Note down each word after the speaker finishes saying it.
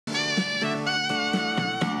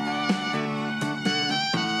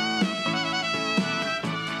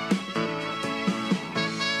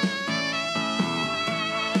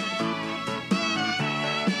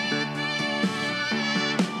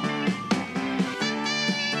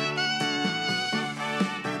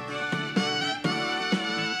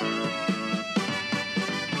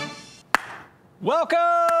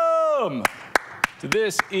Welcome to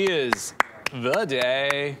This Is the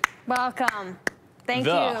Day. Welcome. Thank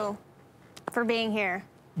you for being here.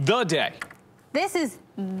 The day. This is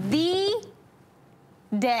the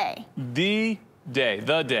day. The day.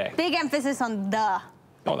 The day. Big emphasis on the.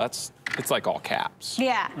 Oh, it's like all caps.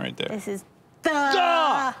 Yeah. Right there. This is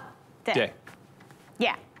the day.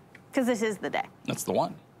 Yeah, because this is the day. That's the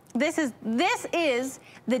one. This is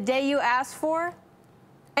the day you asked for,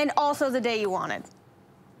 and also the day you wanted.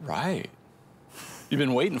 Right. You've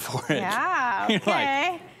been waiting for it. Yeah, You're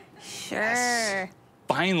okay. like, sure. Yes.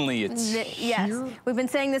 Finally, it's Yes. here. We've been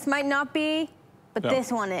saying this might not be, but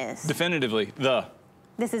this one is. Definitively,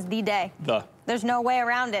 This is the day. the. There's no way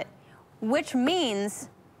around it, which means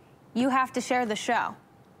you have to share the show.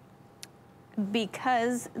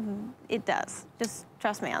 Because it does. Just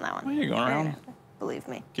trust me on that one. Well, you're going around. Believe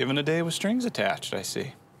me. Given a day with strings attached, I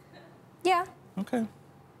see. Yeah. Okay.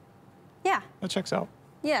 Yeah. That checks out.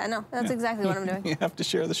 Yeah, no, that's exactly what I'm doing. You have to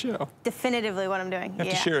share the show. Definitively what I'm doing. You have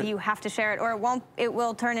to share it. You have to share it, or it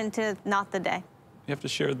will turn into not the day. You have to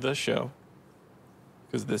share the show.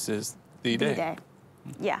 Because this is the day. The day.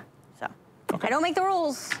 Yeah. So Okay. I don't make the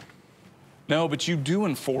rules, No, but you do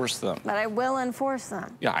enforce them. but I will enforce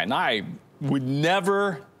them. Yeah, and I would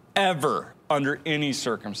never, ever, under any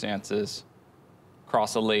circumstances,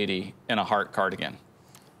 cross a lady in a heart cardigan.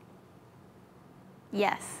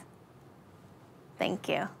 Yes. Thank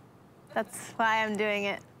you. That's why I'm doing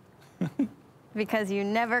it. Because you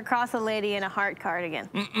never cross a lady in a heart cardigan.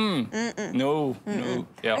 No, no.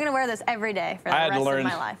 Yeah. I'm gonna wear this every day for the rest of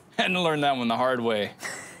my life. I had to learn that one the hard way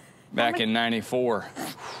back in '94.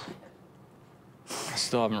 I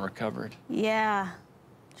still haven't recovered. Yeah.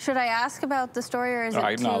 Should I ask about the story, or is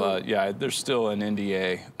it too... Yeah, there's still an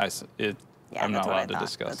NDA. Yeah, I'm not that's what I allowed to thought.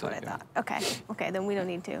 discuss That's what it. I thought. Okay, okay, then we don't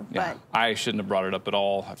need to. Yeah, I shouldn't have brought it up at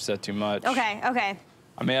all. I've said too much. But okay, okay.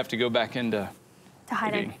 I may have to go back into To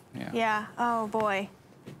hiding. Yeah. Oh boy.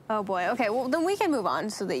 Oh boy. Okay. Well, then we can move on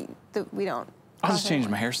so that we don't. I'll just change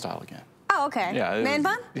my hairstyle again. Oh, okay. Yeah. Man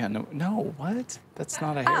bun? Yeah. No. What? That's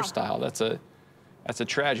not a hairstyle. That's a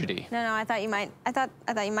tragedy. No. I thought you might. I thought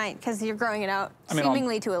you might, because you're growing it out mean,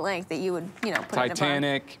 seemingly to a length that you would, put it in a bun.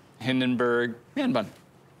 Titanic, Hindenburg, man bun.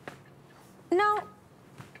 No.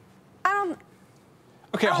 I don't.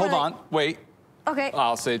 Okay, don't hold really- on. Wait. Okay.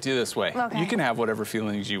 I'll say it to you this way. Okay. You can have whatever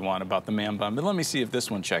feelings you want about the man bun, but let me see if this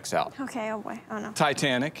one checks out. Okay. Oh boy. Oh no.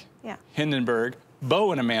 Titanic, Yeah. Hindenburg,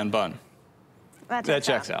 Bo in a man bun. That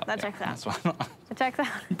checks out. That Yeah, checks out. That's why It checks out.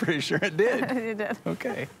 I'm pretty sure it did. You did.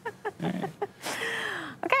 Okay.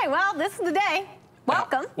 Okay. Well, this is the day.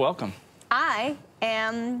 Welcome. Welcome. I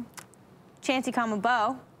am Chancy,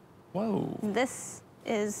 Bo. Whoa. This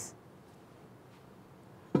is.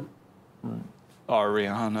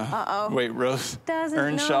 Arianna. Uh-oh. Wait, Rose. Doesn't know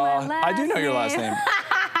Earnshaw. my I do know your last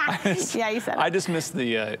last name. Yeah, you said it. I just missed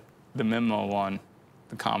the memo on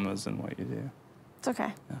the commas and what you do. It's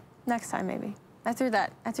okay. Yeah. Next time, maybe. I threw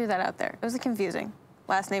that out there. It was confusing.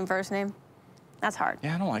 Last name, first name. That's hard.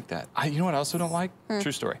 Yeah, I don't like that. You know what I also don't like?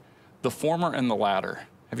 True story. The former and the latter.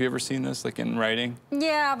 Have you ever seen this, like in writing?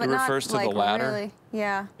 Yeah, but It not refers to like the latter. really.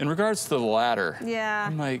 Yeah. In regards to the latter. Yeah.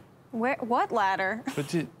 I'm like, What ladder?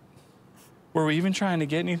 but were we even trying to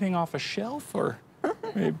get anything off a shelf, or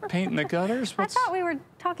maybe painting the gutters? I thought we were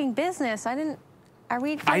talking business. Are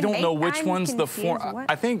we? I don't know which I'm one's the confused. former. What?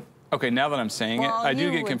 I think, okay, now that I'm saying Well, it, I do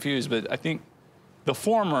you get would- confused, but I think the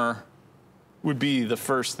former would be the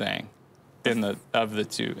first thing of the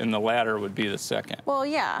two, and the latter would be the second. Well,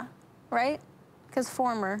 yeah, right? Because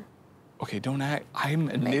former. Okay, don't act. I'm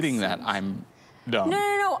admitting that sense. I'm dumb.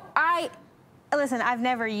 No. Listen, I've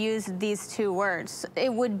never used these two words.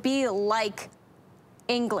 It would be like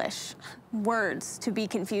English words to be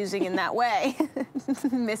confusing in that way.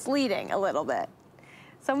 Misleading a little bit.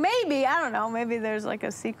 So maybe, I don't know, maybe there's like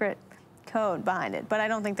a secret code behind it, but I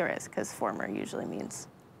don't think there is, because former usually means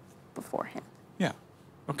beforehand. Yeah.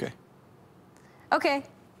 Okay. Okay.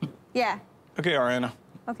 Yeah. Okay, Arianna.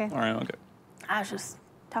 Okay. All right. Okay. I was just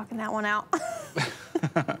talking that one out.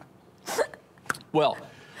 Well,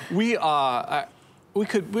 we're a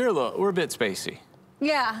bit spacey.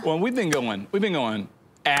 Yeah. Well, we've been going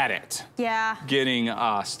at it, Yeah. getting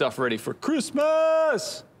stuff ready for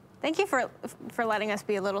Christmas. Thank you for letting us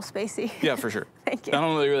be a little spacey. Yeah, for sure. Thank you. I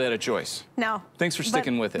don't know that you really had a choice. No. Thanks for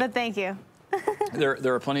sticking with it. But thank you.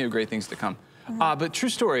 There are plenty of great things to come. But true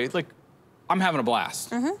story, like, I'm having a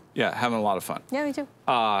blast. Yeah, having a lot of fun. Yeah, me too.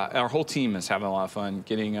 Our whole team is having a lot of fun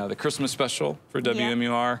getting the Christmas special for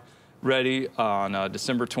WMUR ready on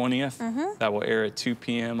December 20th. That will air at 2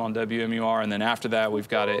 p.m. on WMUR. And then after that, we've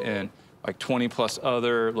got it in like 20 plus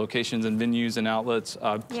other locations and venues and outlets.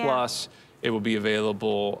 Plus, It will be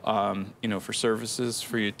available, you know, for services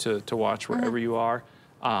for you to watch wherever you are.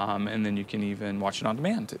 And then you can even watch it on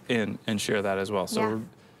demand and share that as well. So we're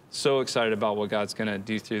so excited about what God's going to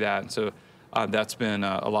do through that. And so that's been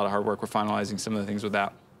a lot of hard work. We're finalizing some of the things with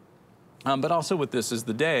that. But also with This Is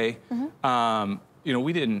the Day, you know,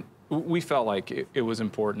 we felt like it was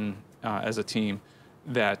important as a team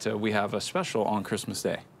that we have a special on Christmas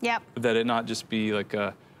Day. Yep. That it not just be like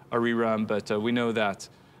a rerun, but we know that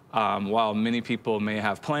while many people may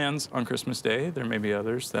have plans on Christmas Day, there may be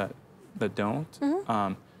others that don't.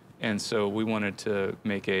 And so we wanted to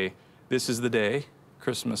make a This Is the Day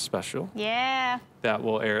Christmas special. Yeah. That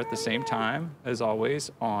will air at the same time, as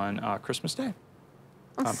always, on Christmas Day.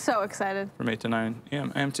 I'm so excited. From 8 to 9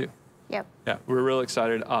 a.m. I am too. Yep. Yeah, we're real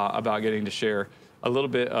excited about getting to share a little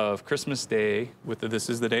bit of Christmas Day with the This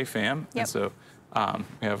Is the Day fam. Yep. And so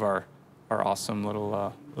we have our awesome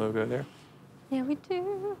little logo there. Yeah, we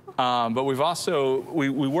do. But we've also, we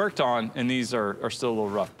worked on, and these are still a little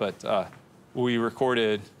rough, but we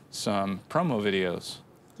recorded some promo videos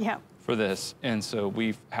for this. And so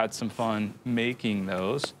we've had some fun making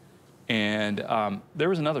those. And there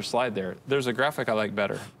was another slide there. There's a graphic I like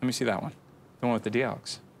better. Let me see that one. The one with the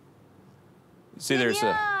Dialogues. See, there's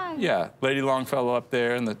Lady Longfellow up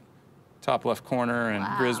there in the top left corner, and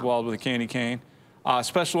Griswold with a candy cane.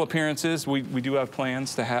 Special appearances, we do have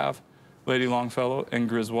plans to have Lady Longfellow and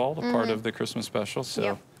Griswold a part of the Christmas special.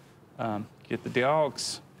 So get the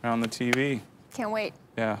Dialogues on the TV. Can't wait.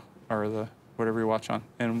 Yeah, or the whatever you watch on,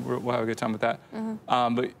 and we'll have a good time with that.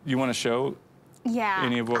 But you want to show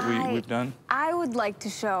any of what we've done? I would like to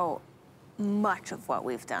show much of what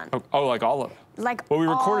we've done. Oh, like all of it? Like well, we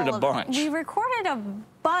recorded a bunch. We recorded a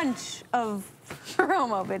bunch of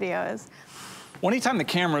promo videos. Well, anytime the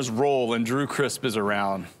cameras roll and Drew Crisp is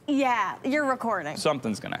around, yeah, you're recording.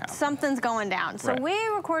 Something's gonna happen. Something's going down. So we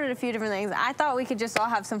recorded a few different things. I thought we could just all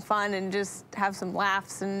have some fun and just have some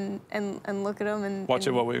laughs and look at them and watch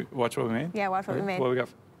what we made. Yeah, watch what we made. What we got?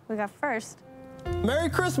 We got first. Merry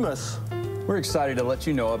Christmas! We're excited to let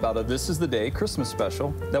you know about a This Is the Day Christmas special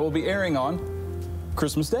that will be airing on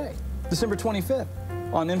Christmas Day, December 25th,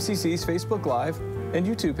 on MCC's Facebook Live and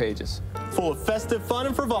YouTube pages. Full of festive fun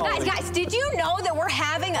and frivolity. Guys, did you know that we're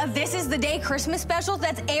having a This Is the Day Christmas special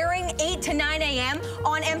that's airing 8 to 9 a.m.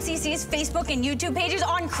 on MCC's Facebook and YouTube pages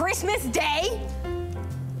on Christmas Day?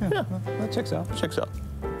 Yeah, that checks out. Checks out.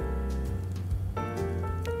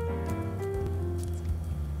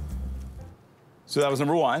 So that was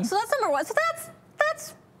number one. So that's number one. So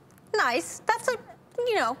that's nice. That's a,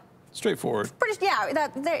 you know. Straightforward. Pretty, yeah,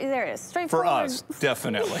 there it is. Straightforward. For us,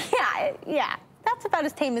 definitely. yeah. That's about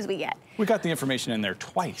as tame as we get. We got the information in there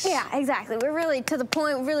twice. Yeah, exactly. We're really to the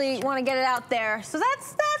point. We really want to get it out there. So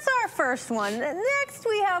that's our first one. Next,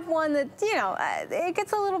 we have one that, you know, it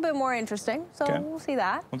gets a little bit more interesting. So we'll see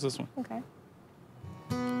that. What's this one? Okay.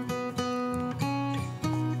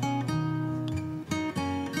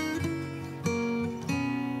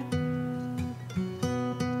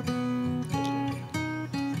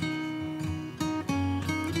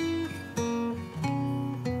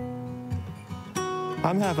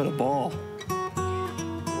 I'm having a ball.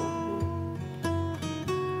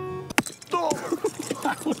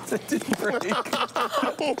 That didn't break.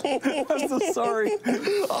 I'm so sorry.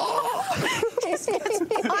 We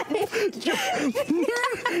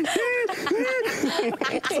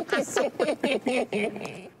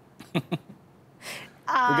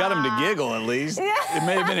got him to giggle at least. It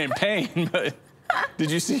may have been in pain, but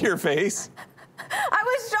did you see your face? I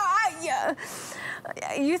was shocked.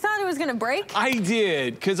 You thought it was gonna break? I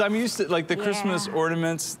did, because I'm used to, like, the Christmas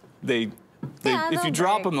ornaments, if you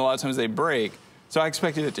drop them, a lot of times they break. So I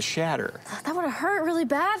expected it to shatter. That would have hurt really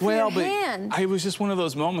bad for your hand. It was just one of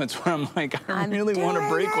those moments where I'm like, I really want to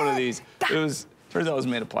break one of these. Turns out it was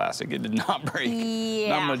made of plastic. It did not break. Yeah.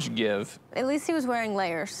 Not much give. At least he was wearing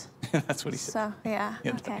layers. That's what he said. So, yeah,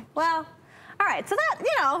 okay. Well, all right, so that,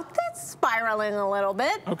 you know, that's spiraling a little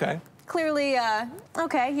bit. Okay. Clearly,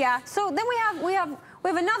 okay, yeah. So then we have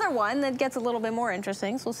another one that gets a little bit more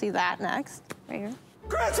interesting, so we'll see that next. Right here.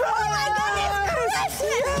 Christmas! Oh my goodness, Christmas!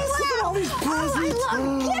 Yes, wow. look at all these presents. Oh, I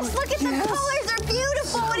love gifts. Look at the colors, they're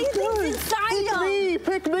beautiful. What do you think's inside them?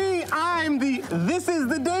 Pick me. I'm the This Is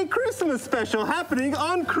the Day Christmas special happening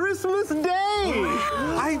on Christmas Day.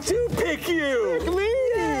 I do pick you. Pick me.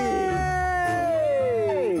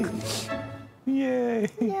 Yay. Yay.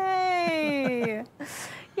 Yay.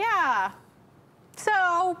 Yeah.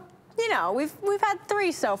 So, you know, we've had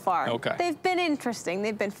 3 so far. Okay. They've been interesting.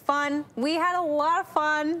 They've been fun. We had a lot of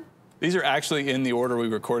fun. These are actually in the order we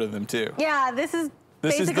recorded them too. Yeah, this is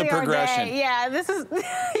This is the progression. Our day. Yeah, this is,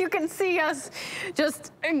 you can see us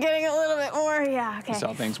just getting a little bit more, yeah, okay. That's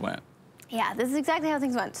how things went. Yeah, this is exactly how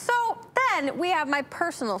things went. So then we have my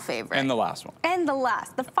personal favorite. And the last one. And the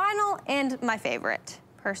last, the final and my favorite,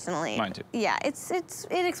 personally. Mine too. Yeah, it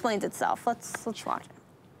explains itself. Let's watch it.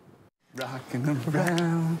 Rocking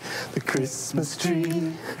around the Christmas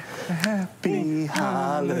tree, a happy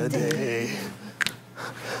holiday.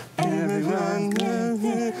 Everyone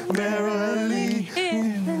merrily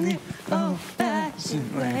in the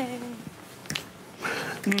old-fashioned way.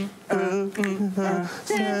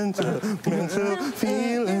 Sentimental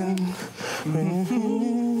feeling.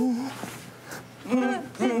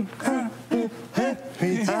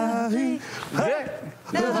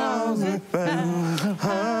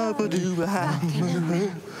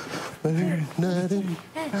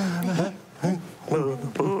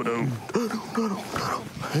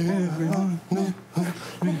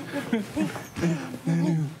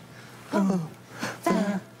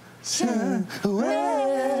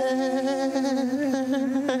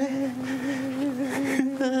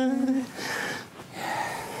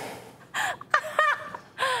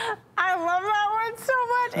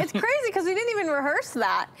 It's crazy because we didn't even rehearse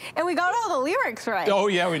that, and we got all the lyrics right. Oh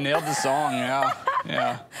yeah, we nailed the song. Yeah,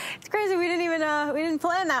 yeah. It's crazy we didn't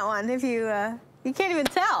plan that one. If you can't even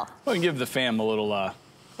tell. Well, we can give the fam a little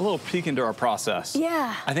peek into our process.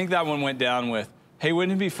 Yeah. I think that one went down with, hey,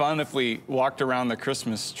 wouldn't it be fun if we walked around the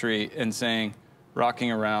Christmas tree and sang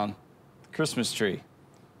 "Rocking Around the Christmas Tree,"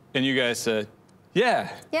 and you guys said,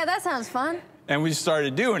 yeah. Yeah, that sounds fun. And we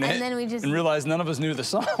started doing it, and then we just realized none of us knew the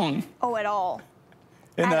song. Oh, at all.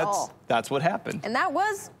 And at that's what happened. And that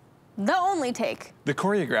was the only take. The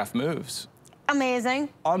choreographed moves. Amazing.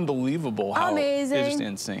 Unbelievable how Amazing. just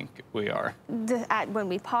in sync we are. When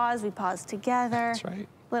we pause together. That's right.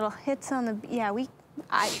 Little hits on the, yeah,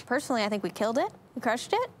 I personally think we killed it. We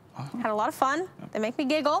crushed it. Had a lot of fun. They make me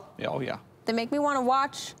giggle. Yeah, oh yeah. They make me want to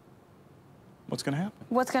watch. What's gonna happen?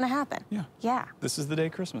 What's gonna happen? Yeah. Yeah. This is the Day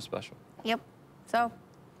Christmas special. Yep. So,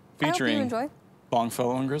 featuring I hope you enjoy.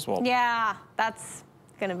 Longfellow and Griswold. Yeah, it's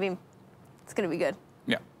gonna be good.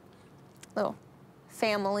 Yeah. Little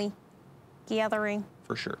family gathering.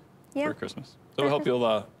 For sure. Yeah. For Christmas. So we hope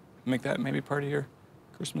you'll make that maybe part of your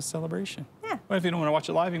Christmas celebration. Yeah. Well, if you don't want to watch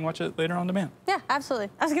it live, you can watch it later on demand. Yeah, absolutely.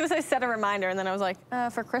 I was gonna say set a reminder, and then I was like,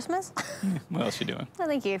 for Christmas? Yeah. What else you doing? I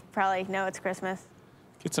think you probably know it's Christmas.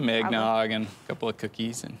 Get some eggnog and a couple of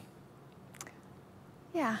cookies and.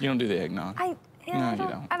 Yeah. You don't do the eggnog. No, you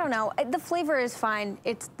don't. I don't know. The flavor is fine.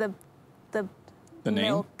 It's the name?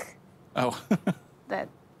 Milk. Oh. That.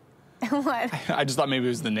 What? I just thought maybe it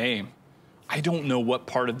was the name. I don't know what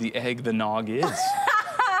part of the egg the nog is.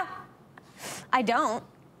 I don't.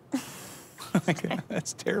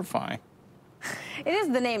 That's terrifying. It is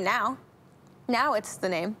the name now. Now it's the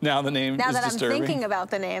name. Now the name now is that disturbing. I'm thinking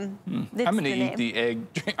about the name. I'm going to eat the egg.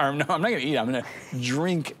 Or no, I'm not going to eat. I'm going to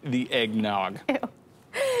drink the eggnog. Ew.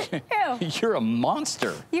 Ew. You're a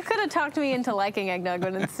monster. You could have talked me into liking eggnog,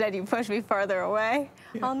 but instead you pushed me farther away.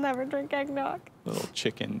 Yeah. I'll never drink eggnog. Little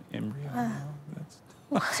chicken embryo.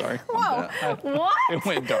 Sorry. Whoa. What? It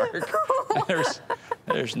went dark.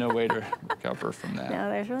 There's no way to recover from that. No,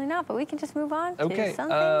 there's really not, but we can just move on to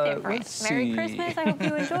something different. Let's Merry see. Christmas. I hope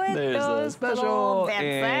you enjoyed There's those the special.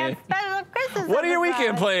 special Christmas What are your episodes.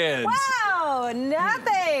 weekend plans? Wow,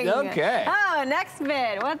 nothing. Okay. Oh, next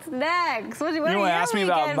bit. What's next? What You are want your to ask me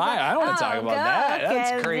about weekend mine? I don't want to talk about that. Okay.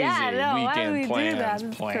 That's crazy. Yeah, no, why do we Weekend do that? plans.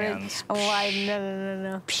 That's Plans. crazy. Why?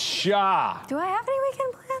 No. Pshaw. Do I have any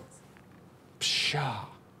weekend plans? Pshaw.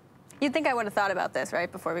 You'd think I would have thought about this,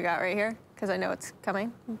 right, before we got right here? Because I know it's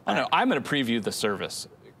coming. I know. I'm going to preview the service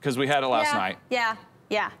because we had it last night. Yeah.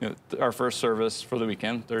 You know, our first service for the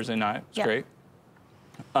weekend, Thursday night. It's great.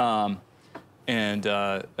 And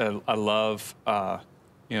I love,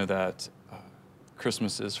 that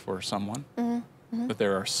Christmas is for someone. Mm-hmm. But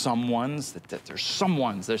there are someones there's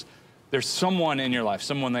someones. There's someone in your life,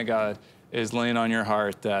 someone that God is laying on your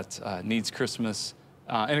heart that needs Christmas.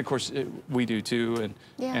 And of course, we do too.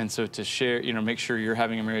 And so to share, make sure you're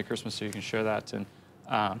having a Merry Christmas so you can share that. And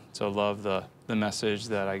so I love the message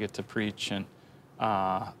that I get to preach. And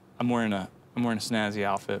I'm wearing a snazzy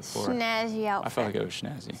outfit for. Snazzy outfit. I felt like it was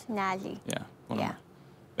snazzy. Snazzy. Yeah.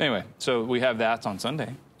 Anyway, so we have that on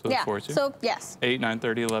Sunday. So look forward to. So yes. 8,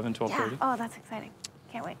 9:30, 11, 12:30. Yeah. Oh, that's exciting.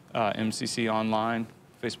 Can't wait. MCC online,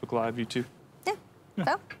 Facebook Live, YouTube. Yeah.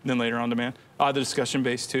 So. Then later on demand. The discussion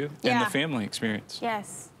base too, and the family experience.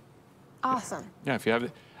 Yes. Awesome. Yeah, if you have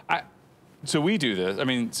it. So we do this. I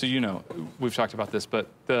mean, so we've talked about this, but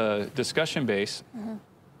the discussion base,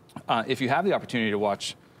 if you have the opportunity to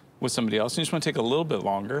watch with somebody else and you just want to take a little bit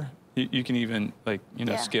longer, You can even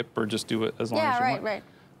skip or just do it as long as you want.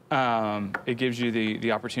 Right. It gives you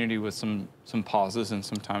the opportunity with some pauses and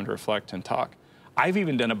some time to reflect and talk. I've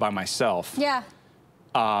even done it by myself. Yeah.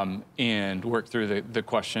 And worked through the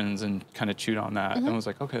questions and kind of chewed on that. And I was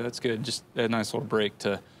like, okay, that's good. Just a nice little break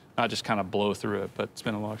to not just kind of blow through it, but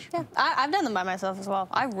spend a lot. Yeah, I've done them by myself as well.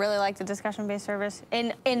 I really like the discussion-based service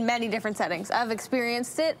in many different settings. I've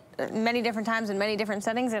experienced it many different times in many different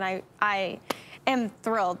settings, and I am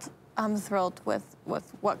thrilled. I'm thrilled with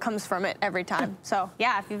what comes from it every time. So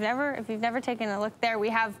yeah, if you've never taken a look there, we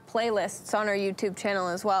have playlists on our YouTube channel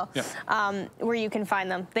as well, where you can find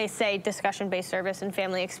them. They say discussion-based service and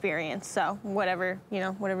family experience. So whatever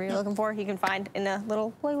you're looking for, you can find in a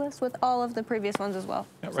little playlist with all of the previous ones as well.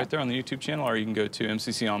 Yeah, right there on the YouTube channel, or you can go to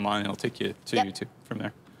MCC Online and it'll take you to YouTube from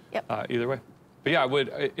there. Yep. Either way. But yeah, I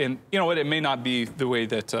would, and you know what, it may not be the way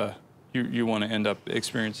that you want to end up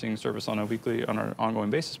experiencing service on an ongoing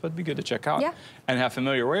basis, but it'd be good to check out and have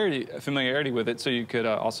familiarity with it, so you could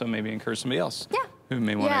also maybe encourage somebody else who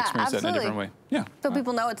may want to experience that in a different way. Yeah. So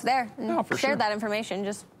people know it's there and for share sure. that information.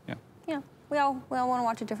 Just we all want to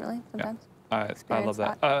watch it differently sometimes. Yeah. I love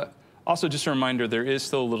that. Also, just a reminder, there is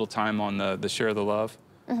still a little time on the Share the Love.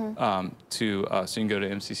 So you can go to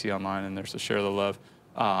MCC Online and there's the Share the Love,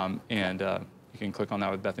 and you can click on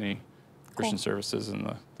that with Bethany Christian Services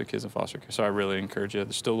and the kids in foster care. So I really encourage you.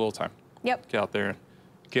 There's still a little time. Yep. Get out there and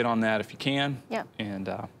get on that if you can. Yep. And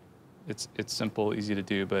it's simple, easy to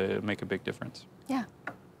do, but it'll make a big difference. Yeah.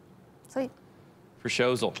 Sweet. For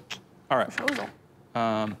Shozel. All right. For Shozel.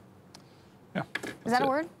 Yeah. Is that a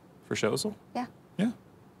word? For Shozel? Yeah. Yeah.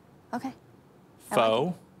 Okay.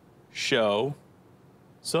 Faux, show,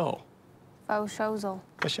 so. Faux Shozel.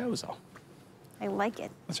 For Shozel. I like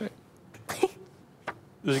it. That's right.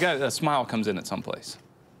 There's a smile comes in at some place.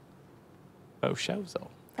 Oh, Shozel.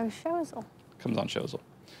 Oh, Shozel. Comes on Shozel.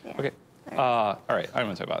 Yeah. Okay. All right. I don't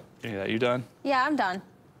want to talk about any of that. You done? Yeah, I'm done.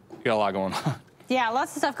 You got a lot going on. Yeah,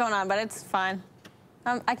 lots of stuff going on, but it's fine.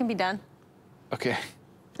 I can be done. Okay.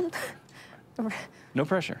 No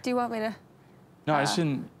pressure. Do you want me to? No, I just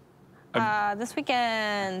didn't. This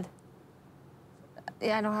weekend.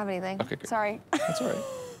 Yeah, I don't have anything. Okay, good. Sorry. That's all right.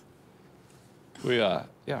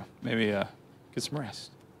 We, maybe get some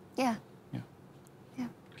rest. Yeah. Yeah. Yeah.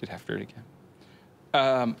 Get after it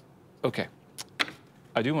again. Okay.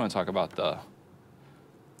 I do want to talk about the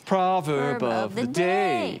proverb of the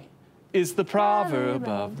day. Is the proverb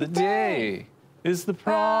of the day. Is the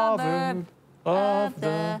proverb of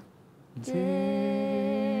the day.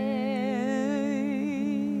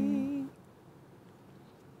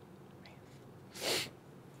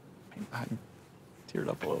 I teared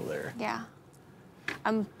up a little there. Yeah.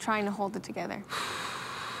 I'm trying to hold it together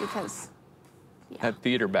because, That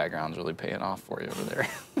theater background's really paying off for you over there.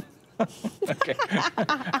 Okay.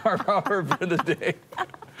 Our proverb for the day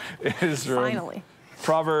is from finally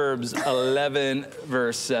Proverbs 11,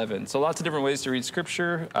 verse 7. So lots of different ways to read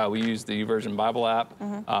Scripture. We use the YouVersion Bible app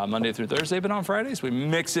Monday through Thursday, but on Fridays we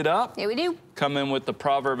mix it up. Yeah, we do. Come in with the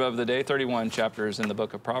proverb of the day. 31 chapters in the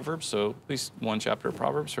book of Proverbs, so at least one chapter of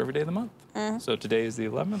Proverbs for every day of the month. So today is the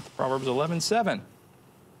 11th, Proverbs 11:7.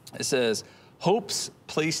 It says, "Hopes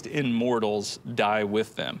placed in mortals die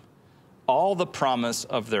with them. All the promise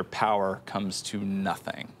of their power comes to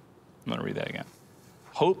nothing." I'm going to read that again.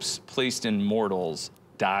 Hopes placed in mortals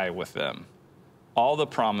die with them. All the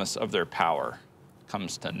promise of their power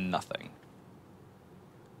comes to nothing.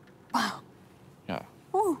 Wow. Yeah.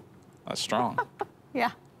 Ooh. That's strong.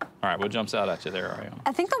 Yeah. All right, what jumps out at you there, Arianna?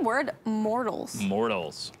 I think the word mortals.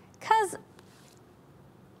 Mortals. Because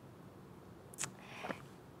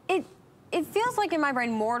it feels like in my brain,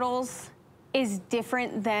 mortals is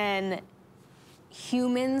different than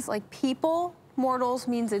humans, like people. Mortals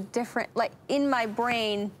means a different, like in my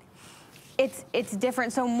brain, it's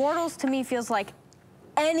different. So mortals to me feels like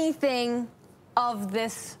anything of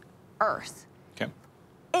this earth. Okay.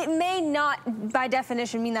 It may not, by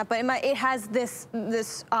definition, mean that, but it has this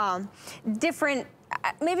different,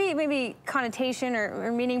 maybe connotation or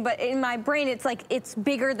meaning. But in my brain, it's like it's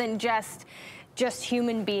bigger than just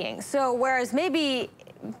human beings. So whereas maybe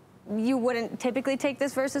you wouldn't typically take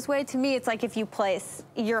this verse this way, to me, it's like if you place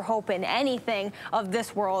your hope in anything of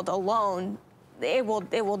this world alone, it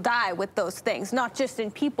will die with those things, not just in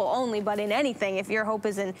people only, but in anything. If your hope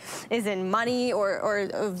is in money or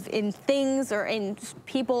in things or in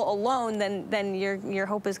people alone, then your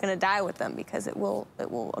hope is going to die with them, because it will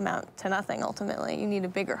amount to nothing ultimately. You need a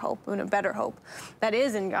bigger hope and a better hope that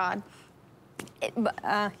is in God.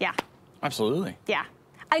 Yeah. Absolutely. Yeah.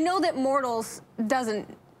 I know that mortals doesn't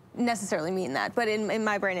necessarily mean that, but in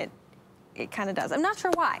my brain it kind of does. I'm not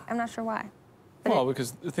sure why. Well,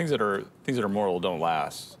 because the things that are mortal don't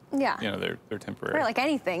last. Yeah. You know, they're temporary. Right, like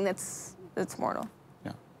anything that's mortal.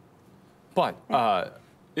 Yeah. But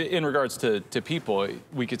in regards to people,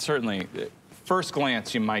 we could certainly, first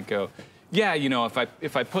glance, you might go, yeah, you know, if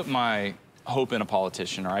I put my hope in a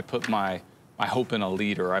politician, or I put my hope in a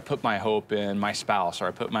leader, or I put my hope in my spouse, or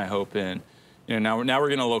I put my hope in, you know, now we're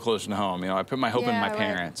getting a little closer to home. You know, I put my hope in my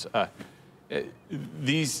parents.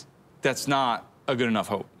 That's not a good enough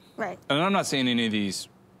hope. Right. And I'm not saying any of these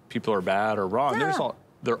people are bad or wrong. No.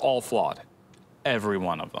 They're all flawed, every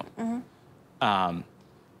one of them.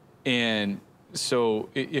 And so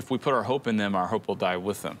if we put our hope in them, our hope will die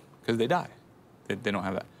with them, because they die. They don't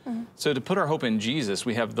have that. So to put our hope in Jesus,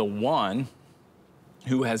 we have the one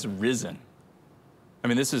who has risen. I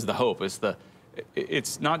mean, this is the hope.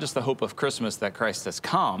 It's not just the hope of Christmas that Christ has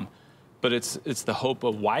come, but it's the hope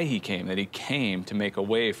of why he came, that he came to make a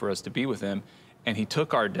way for us to be with him. And he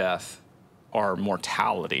took our death, our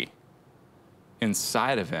mortality,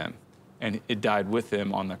 inside of him, and it died with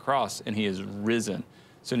him on the cross, and he is risen.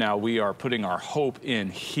 So now we are putting our hope in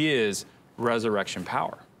his resurrection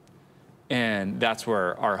power. And that's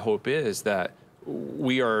where our hope is, that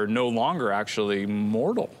we are no longer actually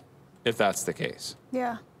mortal, if that's the case.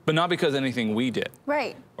 Yeah. But not because of anything we did.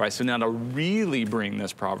 Right. Right. So now to really bring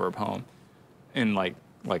this proverb home and like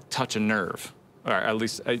touch a nerve, or at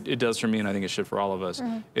least it does for me, and I think it should for all of us,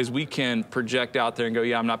 is we can project out there and go,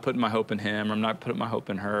 yeah, I'm not putting my hope in him, or I'm not putting my hope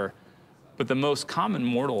in her. But the most common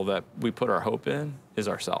mortal that we put our hope in is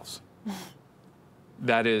ourselves.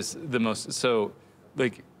 That is the most, so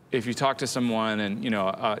like if you talk to someone and, you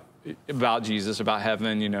know, about Jesus, about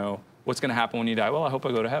heaven, you know, what's going to happen when you die? Well, I hope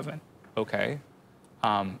I go to heaven. Okay.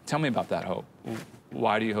 Tell me about that hope.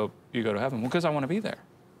 Why do you hope you go to heaven? Well, because I want to be there.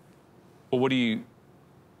 Well,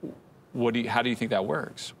 how do you think that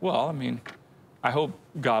works? Well, I mean, I hope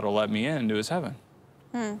God will let me into his heaven.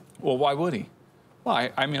 Well, why would he? Well,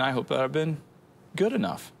 I mean, I hope that I've been good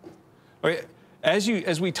enough. Okay,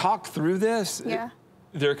 as we talk through this,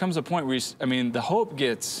 there comes a point where the hope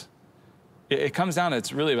gets, it comes down to,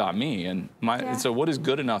 it's really about me and and so what does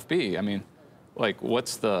good enough be? I mean, like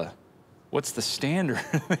what's the standard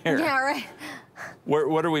there? Yeah, right.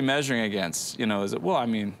 What are we measuring against? You know, is it, well, I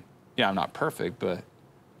mean, yeah, I'm not perfect, but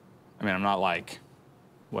I mean, I'm not like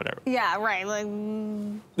whatever. Yeah, right. Like,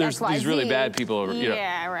 there's these really bad people.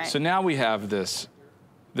 Yeah, right. So now we have this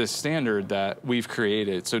standard that we've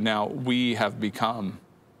created. So now we have become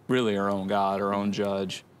really our own God, our own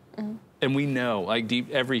judge. And we know, like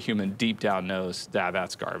every human deep down knows that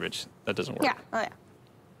that's garbage. That doesn't work. Yeah, oh yeah.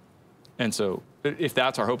 And so if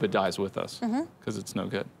that's our hope, it dies with us because it's no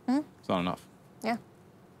good. It's not enough. Yeah.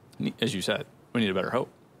 As you said, we need a better hope.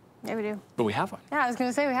 Yeah, we do. But we have one. Yeah, I was going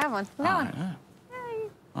to say we have one. I know.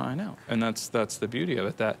 I know. And that's the beauty of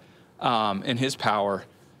it, that in his power,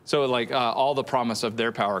 so like all the promise of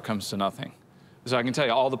their power comes to nothing. So I can tell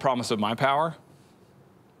you, all the promise of my power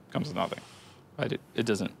comes to nothing. Right? It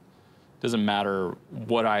doesn't matter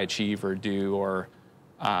what I achieve or do or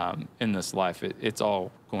in this life. It's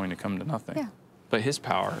all going to come to nothing. Yeah. But his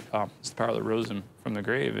power, it's the power that rose him from the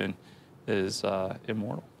grave and is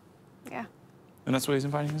immortal. Yeah. And that's what he's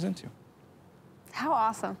inviting us into. How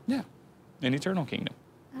awesome. Yeah. An eternal kingdom.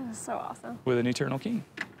 That is so awesome. With an eternal king.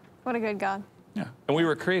 What a good God. Yeah. And we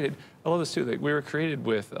were created, I love this too, that we were created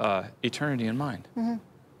with eternity in mind.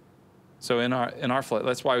 So in our flesh,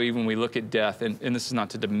 that's why we look at death, and this is not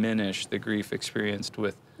to diminish the grief experienced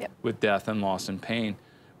with death and loss and pain,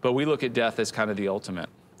 but we look at death as kind of the ultimate.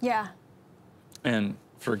 Yeah. And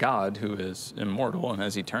for God, who is immortal and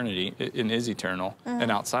has eternity and is eternal and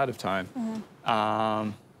outside of time,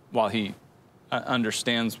 while he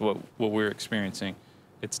understands what we're experiencing,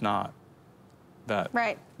 it's not that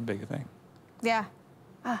big a thing. Yeah.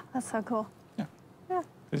 Ah, that's so cool. Yeah. Yeah.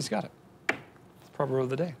 He's got it. It's proverb of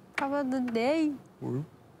the day. Proverb of the day.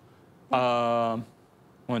 Want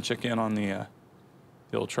to check in on the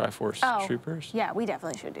old Triforce Troopers? Yeah, we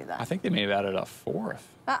definitely should do that. I think they may have added a fourth.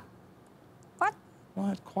 What?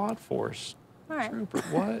 What? Quad Force. All right. Trooper.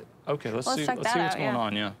 What? Okay, let's see what's going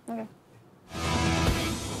on. Yeah. Okay.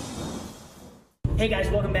 Hey guys,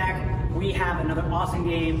 welcome back. We have another awesome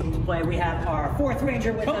game to play. We have our fourth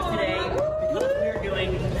ranger with us today because we are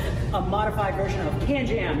doing a modified version of Can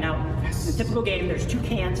Jam. Now, in a typical game, there's 2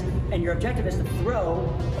 cans, and your objective is to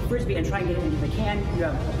throw a frisbee and try and get it into the can. You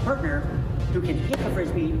have a partner who can hit the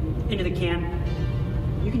frisbee into the can.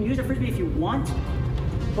 You can use a frisbee if you want,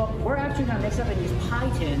 but we're actually going to mix up and use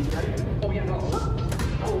pie tins. Oh yeah, no.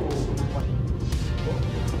 Oh.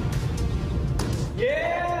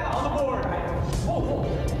 Yeah, on the board. Oh.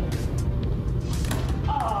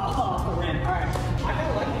 Off the rim. All right. I kind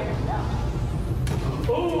of like it. Yeah.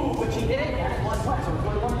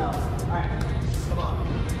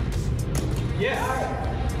 Yeah.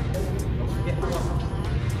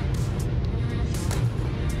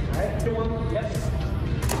 All right. 2-1. Yep.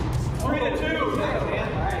 3-2. Nice, man.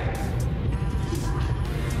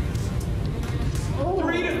 All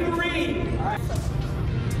right. 3-3. All right.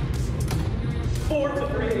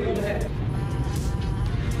 4-3. Go ahead.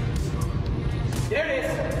 There it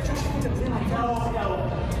is. No.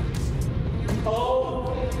 Oh.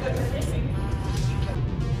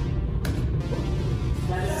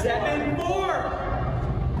 7-4.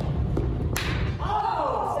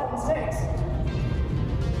 Oh, 7-6.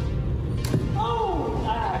 Oh,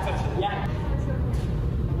 I touched it. Yeah.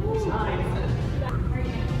 9.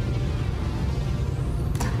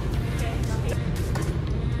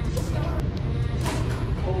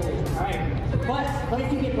 Oh, all right. But if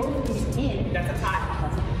you get both of these in, that's a tie.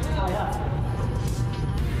 That's a tie up.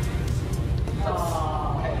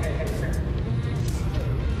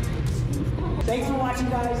 Thanks for watching,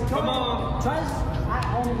 guys. Come on. Try this at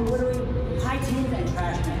home, literally high teens and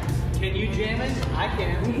trash cans. Can you jam it? I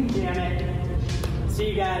can. We can jam it.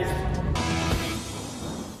 See you guys.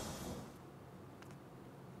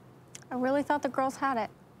 I really thought the girls had it.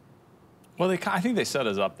 Well, I think they set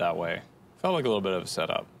us up that way. Felt like a little bit of a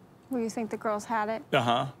setup. Well, you think the girls had it?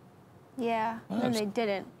 Uh-huh. Yeah, Well, and they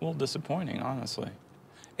didn't. A little disappointing, honestly.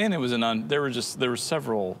 And it was there were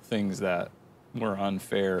several things that were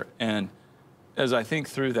unfair. And as I think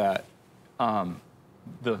through that,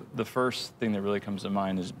 the first thing that really comes to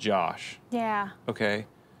mind is Josh. Yeah. Okay.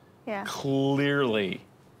 Yeah. Clearly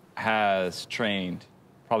has trained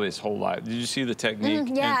probably his whole life. Did you see the technique?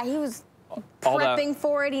 Yeah, he was prepping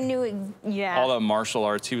for it. He knew it. Yeah. All that martial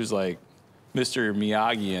arts. He was like Mr.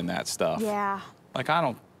 Miyagi in that stuff. Yeah. Like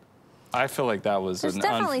I feel like that was There's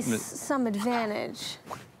definitely some advantage.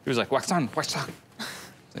 He was like, wax on.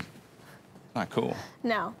 Not cool.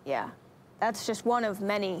 No, yeah. That's just one of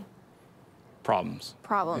many Problems.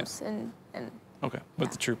 problems. Yeah. And Okay,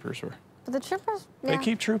 but the troopers were. but the troopers, They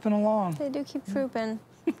keep trooping along. They do keep trooping.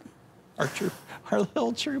 Our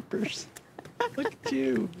little troopers. Look at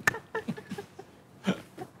you.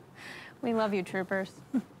 We love you, troopers.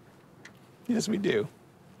 Yes, we do.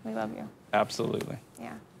 We love you. Absolutely.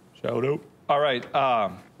 Yeah. Shout out. All right.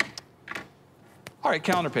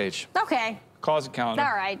 Calendar page. Okay. Closet calendar.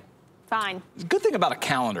 All right. Fine. Good thing about a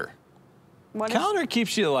calendar. What Calendar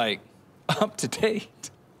keeps you like up to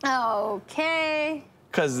date. Okay.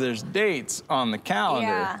 Because there's dates on the calendar.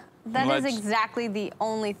 Yeah. That is exactly the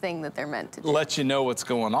only thing that they're meant to do. Let you know what's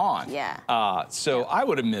going on. Yeah. I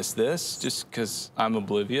would have missed this just because I'm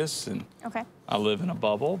oblivious and Okay. I live in a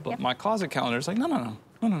bubble. But my closet calendar is like, no. No.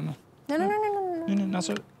 Not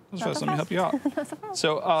so fast. Let me help you out.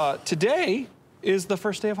 So today is the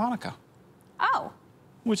first day of Hanukkah, Oh,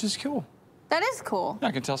 which is cool. that is cool.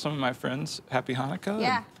 I can tell some of my friends Happy Hanukkah.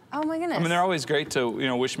 Yeah. Oh my goodness. I mean, they're always great to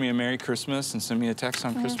wish me a Merry Christmas and send me a text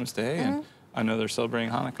on Christmas Day, and I know they're celebrating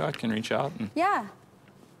Hanukkah. I can reach out and. Yeah.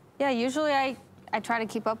 Yeah. Usually I try to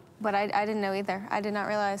keep up, but I didn't know either. I did not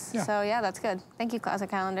realize. Yeah. So yeah, that's good. Thank you, Closet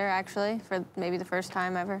Calendar, actually, for maybe the first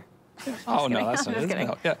time ever. Oh no, that's not. I'm just kidding.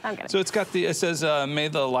 No, yeah. I'm kidding. So it says, "May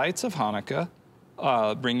the lights of Hanukkah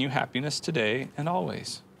bring you happiness today and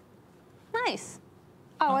always." Nice.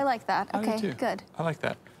 Oh, I like that. I do Okay, too. good. I like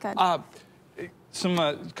that. Good.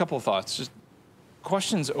 Couple of thoughts. Just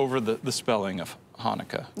questions over the spelling of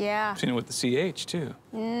Hanukkah. Yeah. I've seen it with the CH too.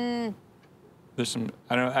 There's some.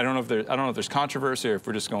 I don't know if there's controversy or if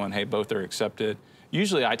we're just going, hey, both are accepted.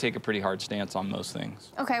 Usually, I take a pretty hard stance on most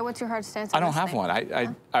things. Okay, what's your hard stance? I on don't this have thing?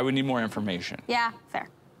 one. I would need more information. Yeah, fair.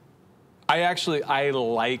 I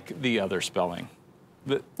like the other spelling.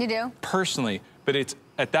 You do? Personally, but it's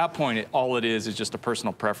at that point, all it is just a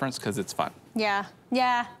personal preference because it's fun. Yeah.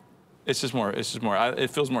 Yeah. It's just more. It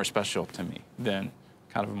feels more special to me than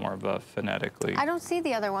kind of more of a phonetically. I don't see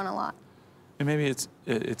the other one a lot. And maybe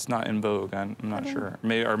it's not in vogue. I'm not sure.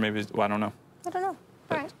 Maybe I don't know. I don't know. All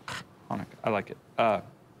But right. Hanukkah, I like it.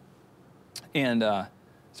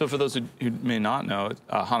 So for those who may not know,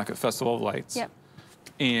 Hanukkah Festival of Lights. Yep.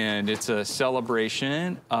 And it's a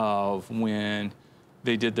celebration of when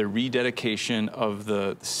they did the rededication of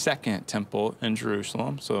the second temple in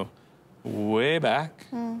Jerusalem, so way back.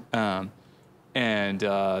 And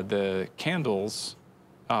the candles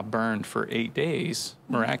burned for 8 days,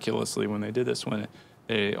 miraculously, when they did this, when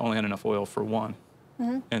they only had enough oil for one.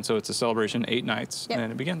 And so it's a celebration, 8 nights,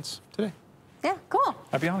 and it begins today. Yeah, cool.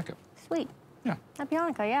 Happy Hanukkah. Sweet. Yeah. Happy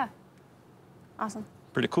Hanukkah, yeah. Awesome.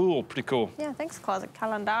 Pretty cool, pretty cool. Yeah, thanks, Closet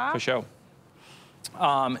Calendar. For sure.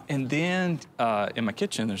 And then in my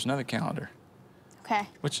kitchen, there's another calendar. Okay.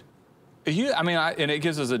 And it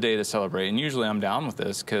gives us a day to celebrate. And usually I'm down with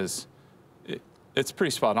this because it's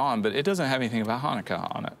pretty spot on, but it doesn't have anything about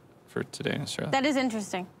Hanukkah on it for today in Australia. That is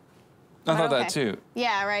interesting. I thought that too.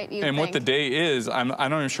 Yeah, right. And what the day is, I'm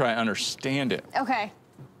not even sure I understand it. Okay.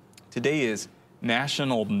 Today is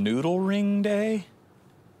National Noodle Ring Day.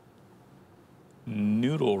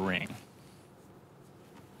 Noodle ring.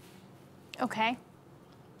 Okay.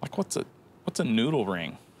 Like what's a noodle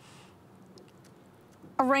ring?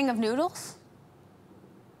 A ring of noodles?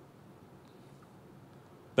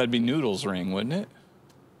 That'd be Noodles ring, wouldn't it?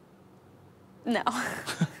 No.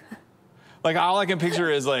 Like all I can picture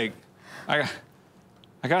is like, I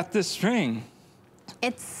got this ring.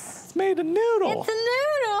 It's made of noodle. It's a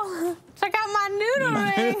noodle. Check out my noodle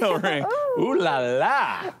ring. Noodle ring. Ooh la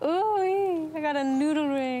la. Ooh, I got a noodle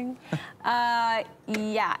ring.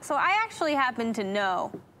 Yeah. So I actually happen to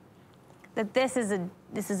know that this is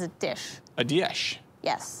a dish. A dish.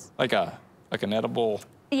 Yes. Like an edible.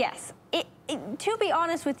 Yes. To be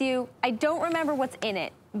honest with you, I don't remember what's in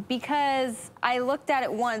it because I looked at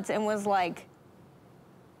it once and was like,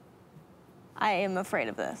 I am afraid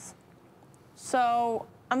of this. So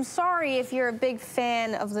I'm sorry if you're a big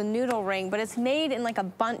fan of the noodle ring, but it's made in like a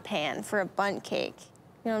bundt pan for a bundt cake.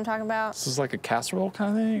 You know what I'm talking about? This is like a casserole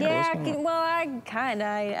kind of thing? Yeah, well, I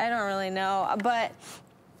don't really know. But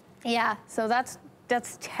yeah, so that's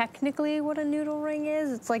technically what a noodle ring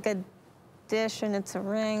is. It's like a dish and it's a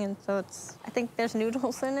ring, and so I think there's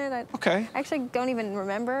noodles in it. Okay. I actually don't even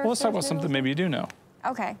remember. Well, let's talk about something maybe you do know.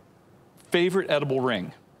 Okay. Favorite edible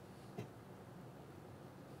ring?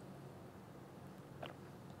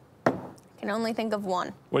 Can only think of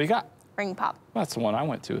one. What do you got? Ring pop. Well, that's the one I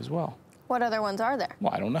went to as well. What other ones are there?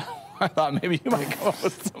 Well, I don't know. I thought maybe you might come up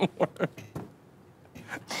with some more.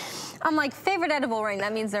 I'm like, favorite edible ring,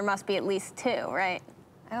 that means there must be at least two, right?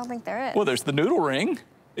 I don't think there is. Well, there's the noodle ring.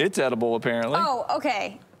 It's edible, apparently. Oh,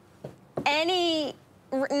 okay. Any,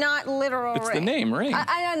 not literal ring. It's the name, ring.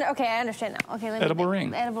 Okay, I understand now. Okay, edible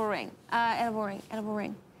ring. Edible ring. Edible ring. Edible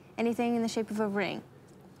ring. Anything in the shape of a ring.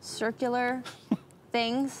 Circular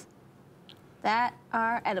things that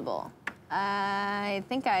are edible. I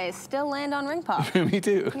think I still land on ring pop. Me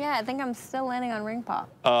too. Yeah, I think I'm still landing on ring pop.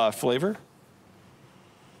 Flavor?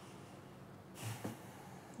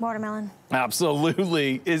 Watermelon.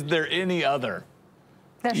 Absolutely. Is there any other?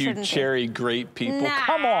 There you shouldn't cherry grape people. Nah.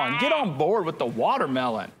 Come on, get on board with the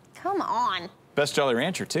watermelon. Come on. Best Jolly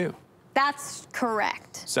Rancher, too. That's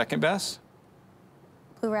correct. Second best?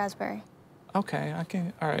 Blue raspberry. Okay,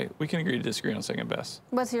 all right, we can agree to disagree on second best.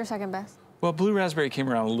 What's your second best? Well, blue raspberry came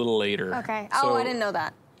around a little later. Okay. So, oh, I didn't know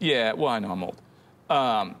that. Yeah, well, I know I'm old.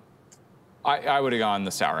 I would have gone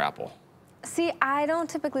the sour apple. See, I don't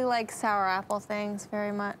typically like sour apple things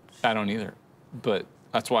very much. I don't either, but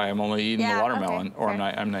that's why I'm only eating the watermelon, okay, or fair.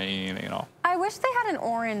 I'm not eating anything at all. I wish they had an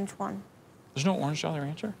orange one. There's no orange Jolly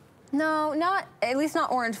Rancher? No, at least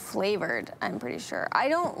not orange flavored, I'm pretty sure. I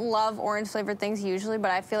don't love orange flavored things usually, but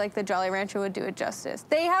I feel like the Jolly Rancher would do it justice.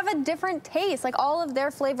 They have a different taste. Like, all of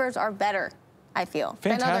their flavors are better, I feel,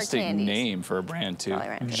 Fantastic than other candies. name for a brand, too. Jolly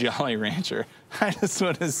Rancher. Jolly Rancher. I just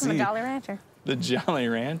want to see. The Jolly Rancher. The Jolly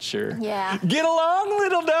Rancher. Yeah. Get along,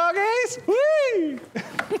 little doggies! Whee!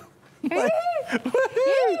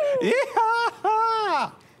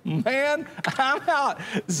 Yeah! Man, I'm out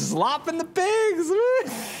slopping the pigs.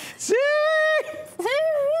 See?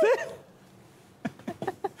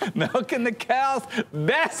 Milking the cows.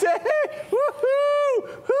 That's it.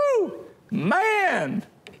 Woohoo! Woo! Man!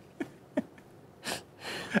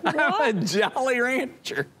 I'm a Jolly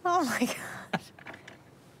Rancher. Oh my gosh.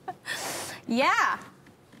 Yeah.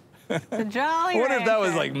 The Jolly I wonder if that was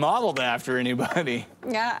Rancher. like modeled after anybody.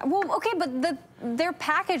 Yeah. Well, okay, but their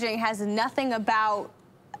packaging has nothing about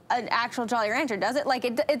an actual Jolly Rancher, does it? Like,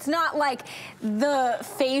 it's not like the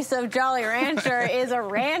face of Jolly Rancher is a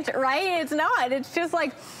rancher, right? It's not. It's just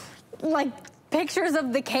like pictures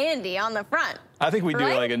of the candy on the front. I think we do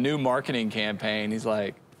right? like a new marketing campaign. He's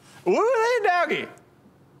like, "Woo, hey, doggy,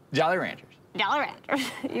 Jolly Ranchers." Jolly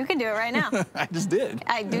Rancher. You can do it right now. I just did.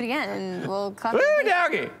 I do it again, and we'll copy. Woo,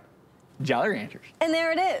 doggy, Jolly Ranchers. And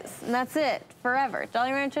there it is. And that's it. Forever.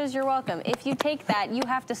 Jolly Ranchers, you're welcome. If you take that, you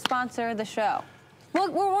have to sponsor the show.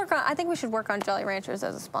 We'll work on. I think we should work on Jolly Ranchers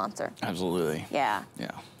as a sponsor. Absolutely. Yeah.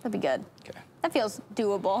 Yeah. That'd be good. Okay. That feels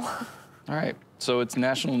doable. All right. So it's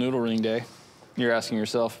National Noodle Ring Day. You're asking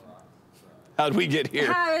yourself, how'd we get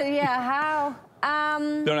here? How?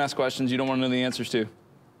 Don't ask questions you don't want to know the answers to.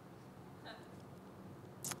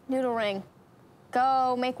 Noodle ring.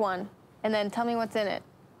 Go make one, and then tell me what's in it,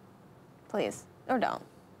 please, or don't.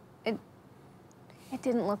 It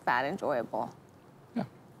didn't look that enjoyable. Yeah.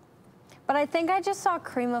 But I think I just saw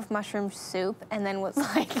cream of mushroom soup, and then was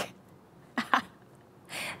like,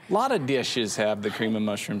 A lot of dishes have the cream of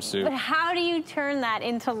mushroom soup. But how do you turn that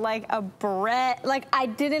into like a bread? Like, I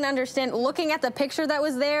didn't understand. Looking at the picture that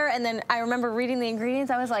was there, and then I remember reading the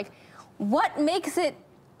ingredients, I was like, what makes it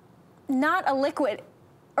not a liquid?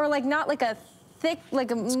 Or like not like a thick,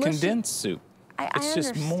 like a mushy? It's condensed soup. It's just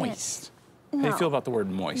understand. moist. How do you feel about the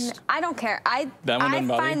word moist? I don't care. I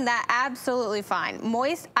find that absolutely fine.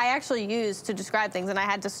 Moist, I actually use to describe things, and I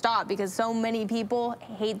had to stop because so many people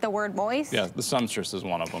hate the word moist. Yeah, the sumptuous is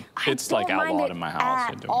one of them. It's like outlawed in my house.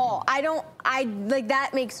 At all. Like,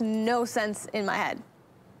 that makes no sense in my head.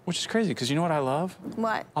 Which is crazy, because you know what I love?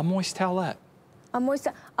 What? A moist towelette.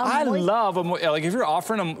 I love a like if you're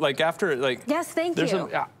offering them like after like. Yes, thank you.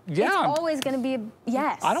 Yeah. It's always going to be a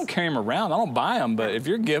yes. I don't carry them around. I don't buy them, but if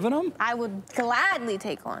you're giving them, I would gladly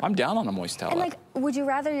take one. I'm down on a moist towelette. And like, would you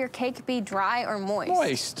rather your cake be dry or moist?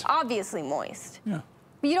 Moist. Obviously moist. Yeah.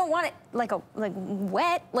 But you don't want it like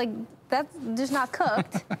wet. Like, that's just not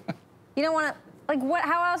cooked. You don't want it like what?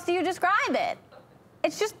 How else do you describe it?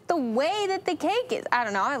 It's just the way that the cake is. I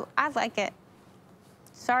don't know. I like it.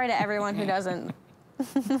 Sorry to everyone who doesn't.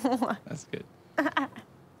 That's good.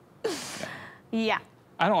 Yeah.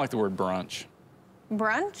 I don't like the word brunch.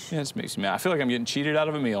 Brunch? Yeah, it just makes me mad. I feel like I'm getting cheated out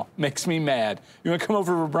of a meal. Makes me mad. You want to come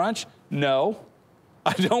over for brunch? No.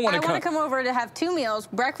 I don't want to come. I want to come over to have 2 meals,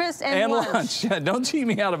 breakfast and lunch. Yeah, don't cheat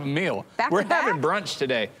me out of a meal. We're having brunch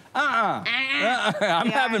today. I'm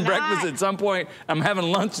having breakfast at some point. I'm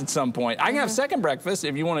having lunch at some point. I can have second breakfast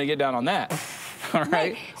if you want to get down on that. All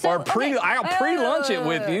right? I'll pre-lunch it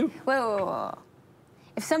with you. Whoa.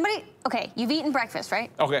 If somebody, okay, you've eaten breakfast,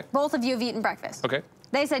 right? Okay. Both of you have eaten breakfast. Okay.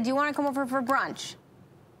 They said, do you want to come over for brunch?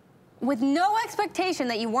 With no expectation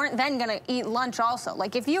that you weren't then going to eat lunch also.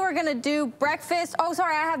 Like, if you were going to do breakfast, oh,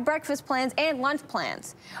 sorry, I have breakfast plans and lunch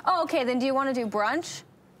plans. Oh, okay, then do you want to do brunch?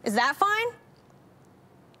 Is that fine?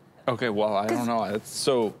 Okay, well, I don't know.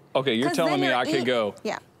 So, okay, you're telling me I could go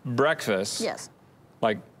breakfast. Yes.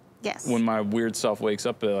 Like, when my weird self wakes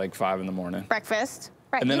up at like 5 in the morning. Breakfast.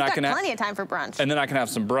 Right, and then you've got plenty of time for brunch. And then I can have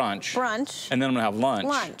some brunch. And then I'm going to have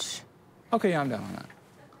lunch. Okay, yeah, I'm down on that.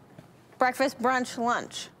 Breakfast, brunch,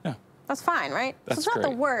 lunch. Yeah. That's fine, right? That's so it's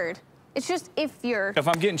not the word. It's just if you're... If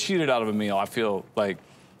I'm getting cheated out of a meal, I feel like...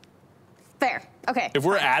 Fair. Okay. If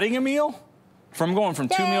we're adding a meal, if I'm going from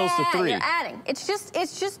 2 meals to 3... you're adding. It's just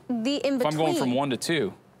the in-between. If I'm going from 1 to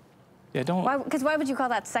 2. Yeah, don't... Because why would you call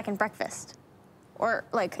that second breakfast? Or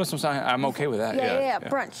like... That's what I'm saying. I'm okay with that. Yeah.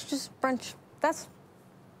 Brunch. Just brunch. That's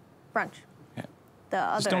brunch. Yeah. The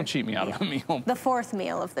other... Just don't cheat me out of a meal. The 4th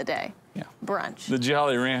meal of the day. Yeah. Brunch. The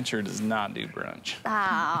Jolly Rancher does not do brunch.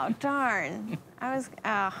 Oh, darn. Can't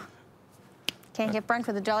get brunch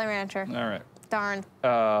with a Jolly Rancher. All right. Darn.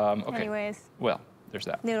 Okay. Anyways. Well, there's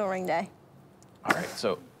that. Noodle ring day. All right,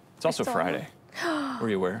 so it's also Friday. Were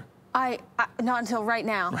you aware? Not until right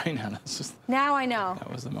now. Right now. That's just, now I know.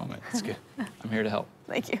 That was the moment. It's good. I'm here to help.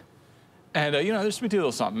 Thank you. And, you know, we do a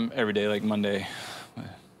little something every day, like Monday.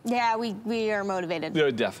 Yeah, we are motivated. Yeah,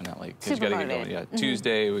 definitely. Super you gotta motivated. get going. Yeah.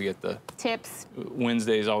 Tuesday, we get the tips.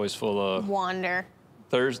 Wednesday's always full of wander.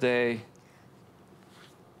 Thursday.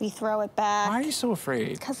 We throw it back. Why are you so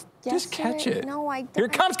afraid? Because just catch it. No, I don't. Here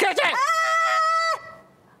it comes, catch it! Ah!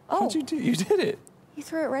 Oh. What'd you do? You did it. You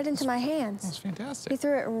threw it right into my hands. That's fantastic. You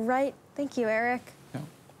threw it right. Thank you, Eric. No.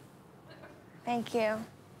 Thank you.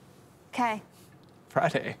 Okay.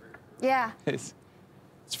 Friday. Yeah. It's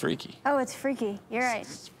freaky. Oh, it's freaky. You're right.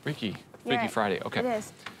 It's freaky. Freaky Friday. Okay. It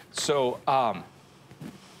is. So,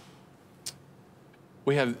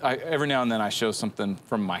 we have, every now and then I show something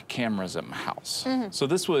from my cameras at my house. So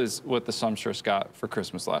this was what the Sumstress got for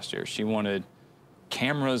Christmas last year. She wanted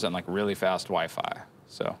cameras and like really fast Wi-Fi.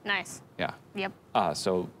 So. Nice. Yeah. Yep.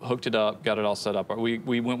 So hooked it up, got it all set up.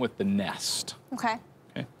 We went with the Nest. Okay.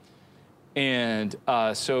 Okay. And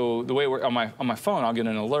so the way we're on my phone, I'll get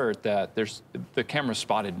an alert that the camera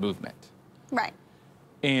spotted movement. Right.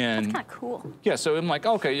 And that's kind of cool. Yeah, so I'm like,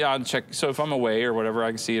 okay, yeah, I'll check. So if I'm away or whatever,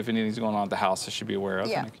 I can see if anything's going on at the house I should be aware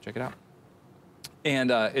of, and I can check it out.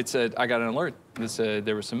 And it said, I got an alert that said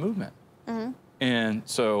there was some movement. And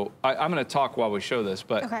so I'm going to talk while we show this,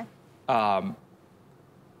 but I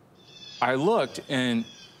looked and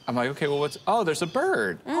I'm like, okay, well, oh, there's a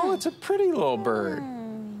bird. Oh, it's a pretty little bird.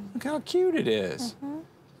 Look how cute it is.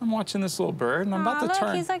 I'm watching this little bird, and I'm about to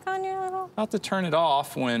turn. He's like on your little. About to turn it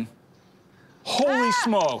off when, holy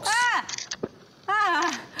smokes!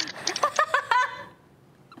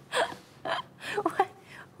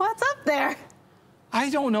 What's up there? I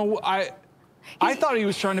don't know. I thought he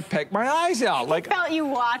was trying to peck my eyes out. Like, felt you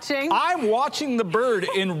watching. I'm watching the bird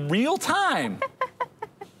in real time,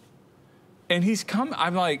 and he's come.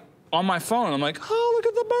 I'm like on my phone. I'm like, oh, look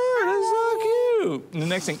at the bird! It's so cute. woo. And the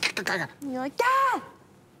next thing, and you're like, ah!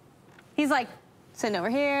 He's like sitting over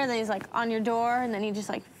here, then he's like on your door, and then he just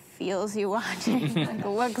like feels you watching, like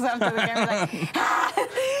looks up to the camera, like, ah!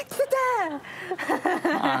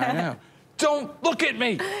 I know. Don't look at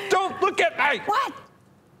me! Don't look at me! What?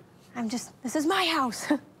 This is my house.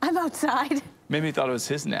 I'm outside. Maybe he thought it was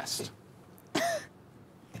his nest. That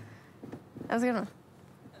was a good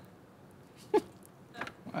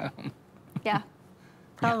one. Yeah,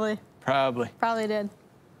 probably. Probably. Probably did.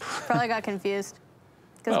 Probably got confused.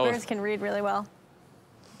 Because birds can read really well.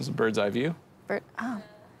 Was a bird's eye view? Oh,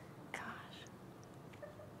 gosh.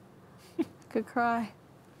 Good cry.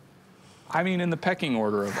 I mean, in the pecking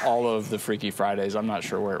order of all of the Freaky Fridays, I'm not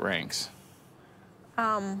sure where it ranks.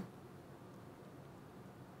 I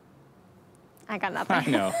got nothing. I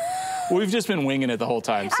know. We've just been winging it the whole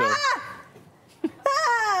time, so.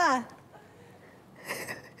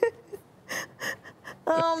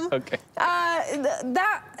 Okay.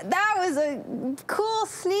 That was a cool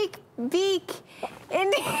sneak peek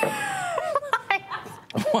into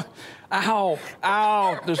What? Ow,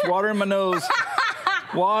 ow, there's water in my nose.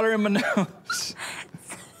 Water in my nose.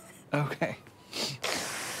 Okay.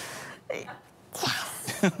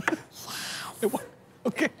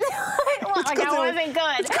 Okay. Well, that wasn't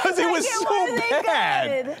good. It's because it was so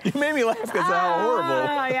bad. You made me laugh because how horrible.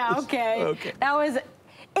 Oh, yeah, okay. Okay. That was,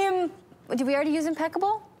 did we already use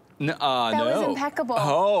impeccable? No, That was impeccable.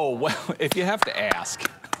 Oh, well, if you have to ask.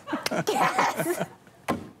 Yes.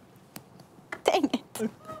 Dang it. Why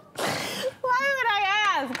would I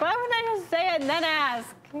ask? Why wouldn't I just say it and then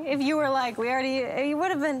ask? If you were like, you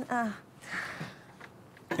would have been.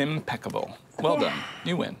 Impeccable. Well done.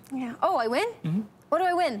 You win. Yeah. Oh, I win? Mm-hmm. What do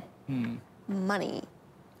I win? Money.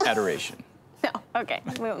 Adoration. No. Okay.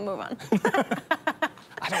 We'll move on.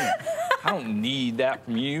 I don't need that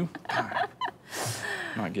from you. I'm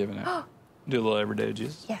not giving it. Do a little everyday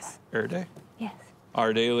Jesus. Yes. Every day. Yes.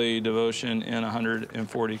 Our daily devotion in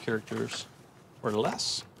 140 characters or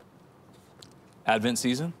less. Advent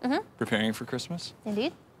season. Preparing for Christmas.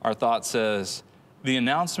 Indeed. Our thought says, the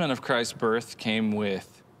announcement of Christ's birth came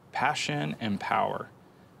with passion and power.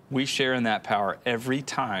 We share in that power every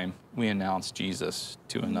time we announce Jesus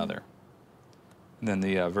to another. And then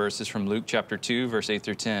the verse is from Luke chapter 2, verse 8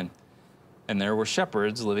 through 10. And there were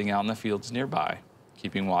shepherds living out in the fields nearby,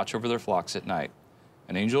 keeping watch over their flocks at night.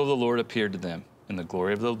 An angel of the Lord appeared to them, and the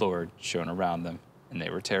glory of the Lord shone around them, and they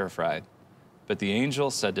were terrified. But the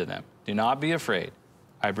angel said to them, do not be afraid.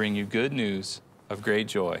 I bring you good news of great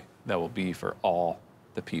joy that will be for all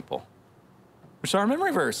the people. Which is our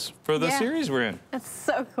memory verse for the series we're in. That's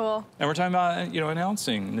so cool. And we're talking about,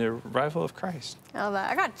 announcing the arrival of Christ.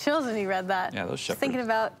 I got chills when you read that. Yeah, those shepherds.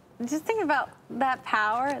 Just thinking about that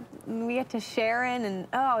power we get to share in, and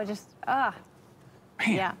Man, yeah.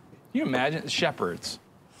 Can you imagine shepherds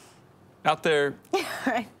out there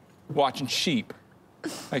Right. watching sheep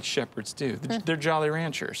like shepherds do? They're Jolly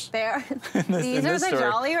Ranchers. They are. These are the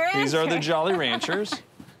Jolly Ranchers. These are the Jolly Ranchers.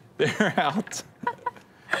 They're out.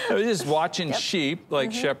 They're just watching sheep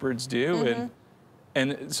like shepherds do,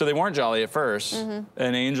 and so they weren't jolly at first. An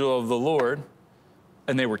angel of the Lord,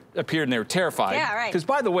 and they appeared and they were terrified. Yeah, right. Because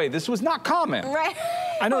by the way, this was not common. Right.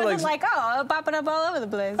 I know, it wasn't like popping up all over the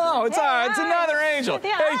place. Oh, it's all right. It's another angel.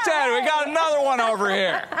 Yeah, hey, Ted, we got another one over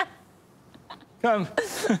here. Come,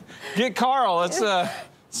 get Carl. Let's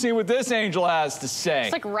see what this angel has to say.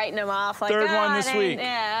 It's like writing them off. Like, Third one this week.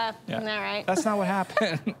 Yeah. All right. That's not what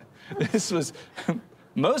happened. This was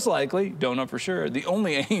most likely, don't know for sure, the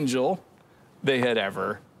only angel they had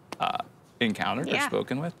ever encountered or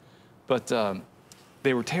spoken with. But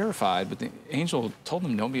they were terrified, but the angel told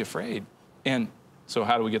them, don't be afraid. And so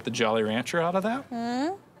how do we get the Jolly Rancher out of that?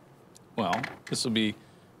 Well, this will be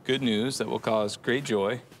good news that will cause great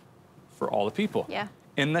joy for all the people. Yeah.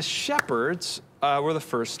 And the shepherds were the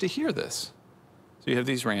first to hear this. So you have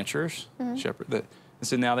these ranchers, and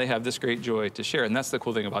so now they have this great joy to share. And that's the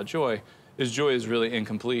cool thing about joy is really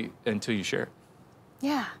incomplete until you share it.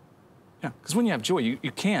 Yeah. Yeah, because when you have joy,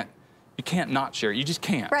 you can't not share it. You just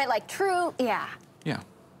can't. Right, like true, yeah. Yeah.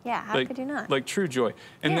 Yeah, how could you not? Like true joy.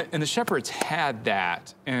 And, the shepherds had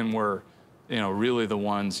that and were, really the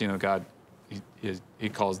ones, God, he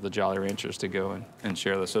calls the Jolly Ranchers to go and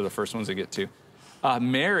share this. So the first ones to get to.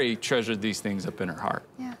 Mary treasured these things up in her heart.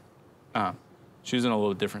 Yeah. She was in a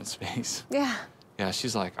little different space. Yeah. Yeah,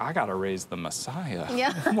 she's like, I got to raise the Messiah.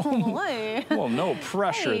 Yeah. Well, no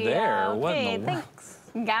pressure there. Okay, what in the world? thanks,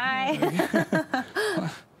 guy.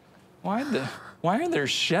 Why are there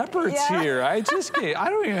shepherds here? I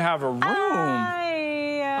don't even have a room.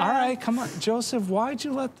 All right, come on. Joseph, why'd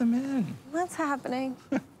you let them in? What's happening?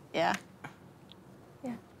 Yeah.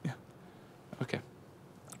 Okay.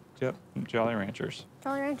 Yep, Jolly Ranchers.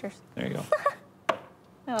 Jolly Ranchers. There you go.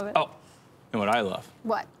 I love it. Oh, and what I love.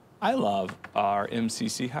 What? I love our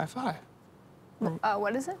MCC high five.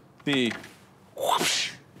 What is it? The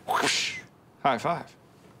whoosh, whoosh, high five.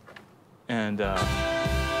 And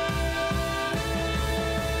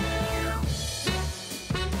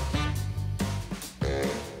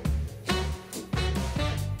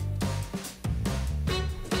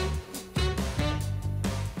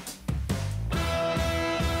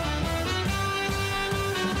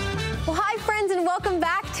welcome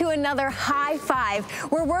back to another High Five,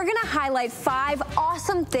 where we're gonna highlight 5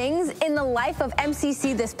 awesome things in the life of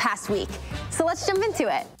MCC this past week. So let's jump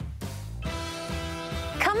into it.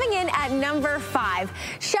 Coming in at number 5,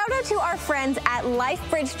 shout out to our friends at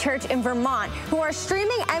LifeBridge Church in Vermont who are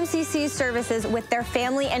streaming MCC services with their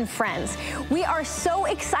family and friends. We are so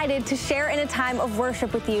excited to share in a time of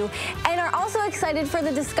worship with you and are also excited for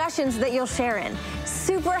the discussions that you'll share in.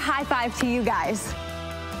 Super high five to you guys.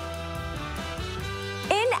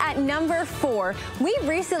 At number 4, we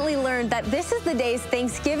recently learned that This Is the Day's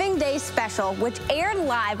Thanksgiving Day special, which aired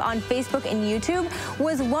live on Facebook and YouTube,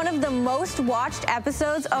 was one of the most watched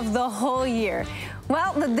episodes of the whole year.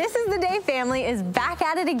 Well, the This Is the Day family is back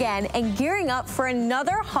at it again and gearing up for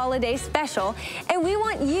another holiday special, and we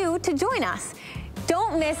want you to join us.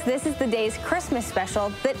 Don't miss This Is the Day's Christmas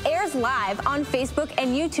special that airs live on Facebook and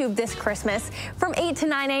YouTube this Christmas from 8 to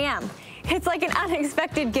 9 a.m. It's like an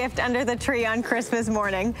unexpected gift under the tree on Christmas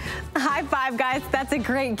morning. High five, guys. That's a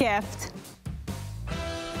great gift.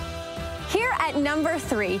 Here at number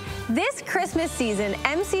 3, this Christmas season,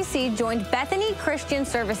 MCC joined Bethany Christian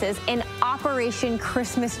Services in Operation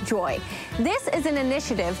Christmas Joy. This is an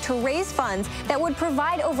initiative to raise funds that would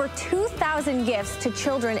provide over 2,000 gifts to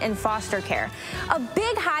children in foster care. A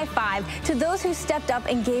big high five to those who stepped up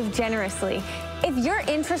and gave generously. If you're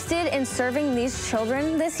interested in serving these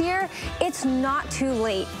children this year, it's not too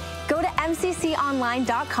late. Go to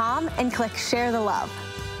mcconline.com and click Share the Love.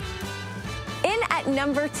 In at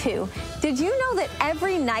number 2, did you know that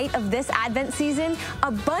every night of this Advent season,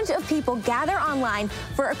 a bunch of people gather online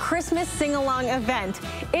for a Christmas sing-along event?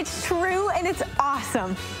 It's true and it's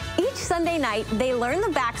awesome. Each Sunday night, they learn the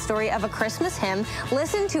backstory of a Christmas hymn,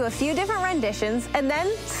 listen to a few different renditions, and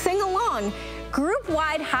then sing along.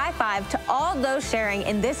 Group-wide high five to all those sharing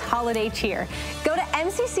in this holiday cheer. Go to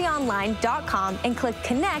mcconline.com and click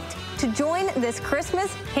Connect to join this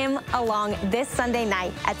Christmas hymn along this Sunday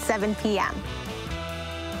night at 7 p.m.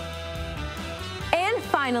 And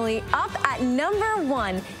finally, up at number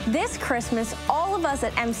 1, this Christmas, all of us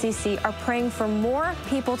at MCC are praying for more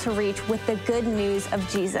people to reach with the good news of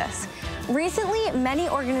Jesus. Recently, many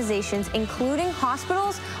organizations, including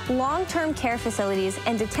hospitals, long-term care facilities,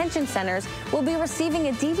 and detention centers, will be receiving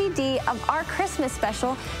a DVD of our Christmas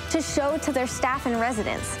special to show to their staff and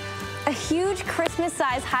residents. A huge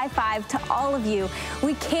Christmas-sized high five to all of you.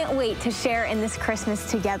 We can't wait to share in this Christmas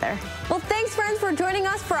together. Well, thanks, friends, for joining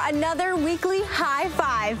us for another weekly High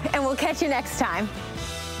Five, and we'll catch you next time.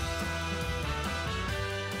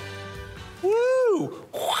 Woo!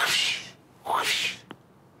 Whoosh, whoosh.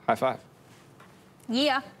 High five.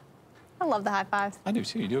 Yeah. I love the high fives. I do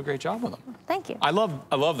too. You do a great job with them. Thank you. I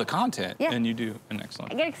love the content, yeah. And you do an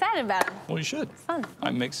excellent. I get excited about it. Well, you should. It's fun.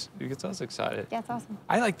 It gets us excited. Yeah, it's awesome.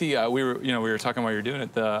 I like the we were talking while you were doing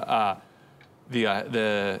it the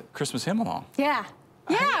Christmas hymn along. Yeah.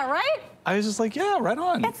 Yeah, right? I was just like, yeah, right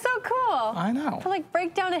on. It's so cool. I know. To like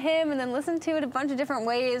break down a hymn and then listen to it a bunch of different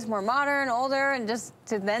ways, more modern, older, and just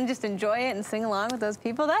enjoy it and sing along with those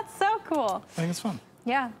people. That's so cool. I think it's fun.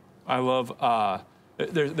 Yeah. I love.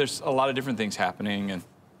 There's a lot of different things happening, and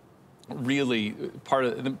really part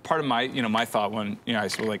of my my thought when I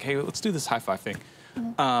was like, hey, let's do this high five thing,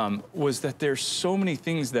 was that there's so many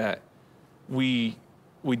things that we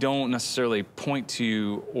don't necessarily point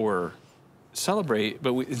to or celebrate,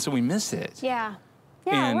 and so we miss it. Yeah.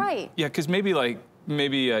 Yeah. Right. Yeah, because maybe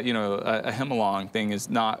a hymn along thing is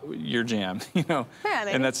not your jam, Yeah,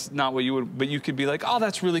 and that's not what you would. But you could be like, oh,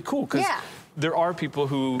 that's really cool, because there are people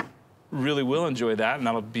who really will enjoy that, and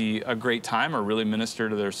that'll be a great time, or really minister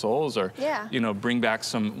to their souls, or bring back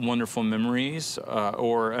some wonderful memories,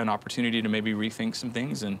 or an opportunity to maybe rethink some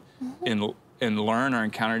things and learn or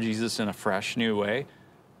encounter Jesus in a fresh new way.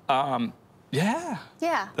 That's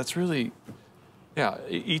really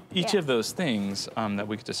each of those things that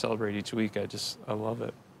we get to celebrate each week. I love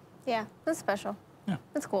it. Yeah, that's special. Yeah,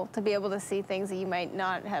 it's cool to be able to see things that you might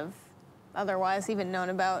not have otherwise even known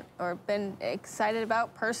about or been excited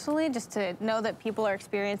about personally, just to know that people are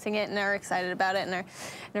experiencing it and are excited about it and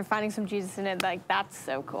they're finding some Jesus in it. Like, that's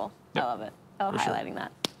so cool. Yep. I love it. I love highlighting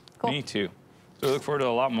that. Cool. Me too. So we look forward to a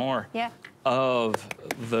lot more. Yeah. of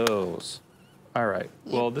those. All right.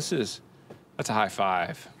 Well, that's a high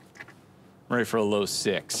 5. I'm ready for a low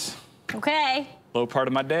 6. Okay. Low part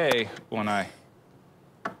of my day when I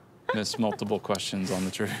miss multiple questions on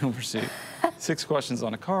the Trivial Pursuit. 6 questions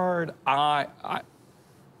on a card. I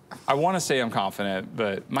want to say I'm confident,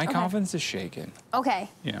 but my confidence is shaken. Okay.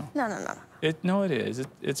 You know. No. No, it is.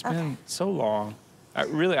 It's been so long.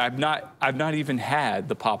 I've not even had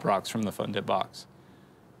the Pop Rocks from the Fun Dip box.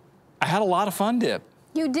 I had a lot of Fun Dip.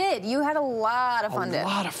 You did. You had a lot of Fun Dip. A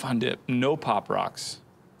lot of Fun Dip. No Pop Rocks.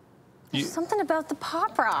 There's something about the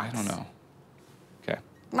Pop Rocks. I don't know. Okay.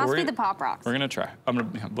 Must be the Pop Rocks. We're gonna try. I'm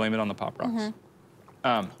gonna blame it on the Pop Rocks.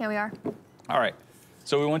 Here we are. All right.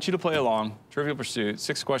 So we want you to play along. Trivial Pursuit.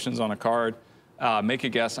 6 questions on a card. Make a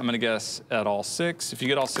guess. I'm gonna guess at all 6. If you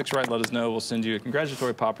get all 6 right, let us know. We'll send you a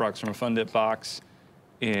congratulatory Pop Rocks from a Fun Dip box.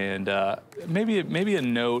 And maybe a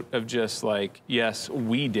note of just like, yes,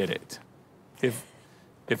 we did it.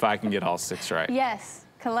 If I can get all 6 right. Yes,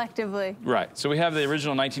 collectively. Right. So we have the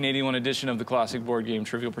original 1981 edition of the classic board game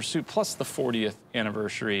Trivial Pursuit, plus the 40th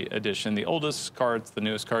anniversary edition. The oldest cards, the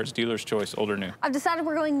newest cards, dealer's choice, old or new. I've decided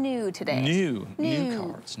we're going new today. New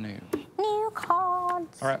cards, new. New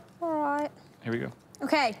cards. All right. All right. Here we go.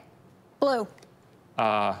 Okay. Blue.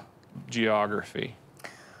 Geography.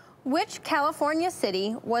 Which California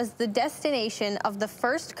city was the destination of the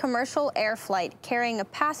first commercial air flight carrying a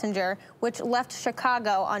passenger which left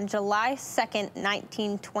Chicago on July 2nd,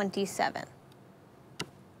 1927?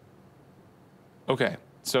 Okay,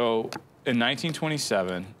 so in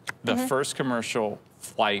 1927, the first commercial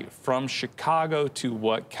flight from Chicago to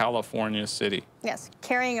what California city? Yes,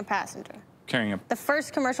 carrying a passenger. Carrying a... The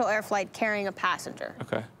first commercial air flight carrying a passenger.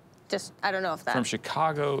 Okay. Just, I don't know if that... From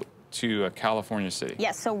Chicago to a California city.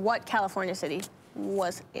 Yes, so what California city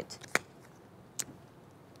was it?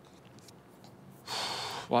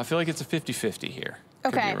 Well, I feel like it's a 50-50 here.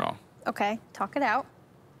 Okay. Could be wrong. Okay, talk it out.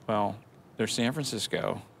 Well, there's San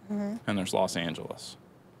Francisco and there's Los Angeles.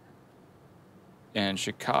 And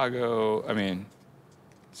Chicago, I mean,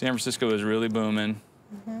 San Francisco is really booming.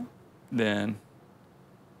 Then,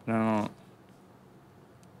 no,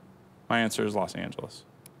 my answer is Los Angeles.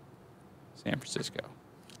 San Francisco.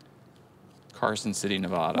 Carson City,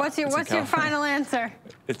 Nevada. What's your final answer?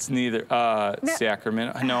 It's neither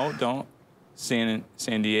Sacramento. No, don't. San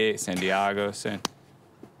Diego.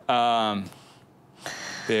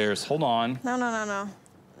 There's. Hold on. No. No,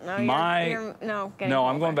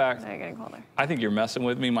 I'm going back. No, you're getting colder. I think you're messing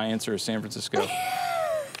with me. My answer is San Francisco.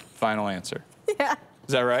 Final answer. Yeah.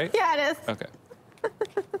 Is that right? Yeah, it is. Okay.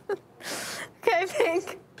 Okay,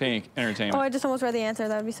 pink. Pink. Entertainment. Oh, I just almost read the answer.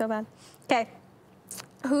 That would be so bad. Okay.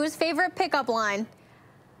 Whose favorite pickup line?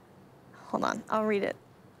 Hold on, I'll read it.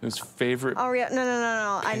 Whose favorite? I'll read.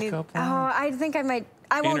 No. I need. line? Oh, I think I might.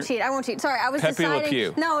 I won't cheat. Sorry, I was Pepe Le deciding.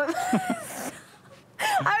 Pew. No. I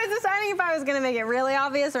was deciding if I was gonna make it really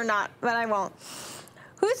obvious or not, but I won't.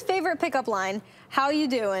 Whose favorite pickup line? How you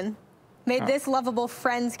doing? Made this lovable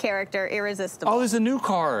Friends character irresistible. Oh, there's a new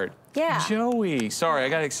card. Yeah. Joey. Sorry, I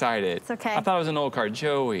got excited. It's okay. I thought it was an old card.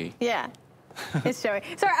 Joey. Yeah. It's Joey.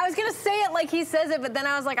 Sorry, I was gonna say it like he says it, but then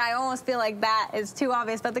I was like, I almost feel like that is too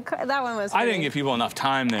obvious. But that one was. I didn't give people enough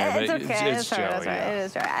time there, but it's okay. it's Joey. That's right. Yeah. It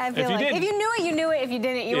is Joey. I feel like if you knew it, you knew it. If you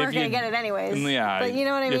didn't, you weren't gonna get it anyways. Yeah. But you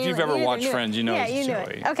know what I mean. If you've ever watched Friends, you know it's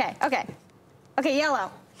Joey. Okay.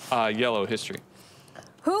 Yellow. Yellow history.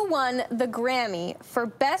 Who won the Grammy for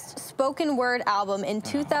Best Spoken Word Album in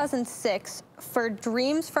 2006 for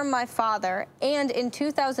Dreams from My Father and in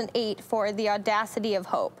 2008 for The Audacity of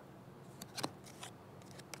Hope?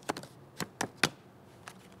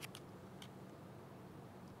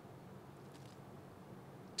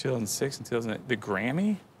 (2006 and 2008). The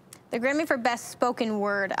Grammy? The Grammy for Best Spoken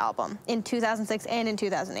Word Album in 2006 and in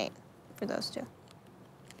 2008 for those two.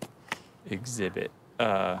 Exhibit.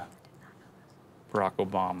 Barack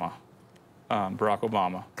Obama. Barack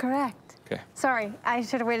Obama. Correct. Okay. Sorry, I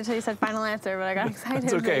should have waited until you said final answer, but I got excited.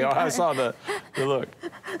 It's okay. I saw the look.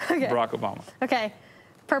 Okay. Barack Obama. Okay.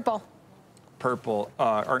 Purple. Purple.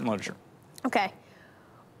 Art and literature. Okay.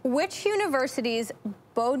 Which university's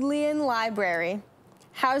Bodleian Library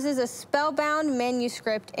houses a spellbound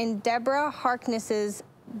manuscript in Deborah Harkness's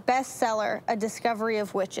bestseller, A Discovery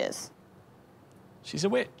of Witches? She's a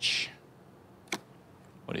witch.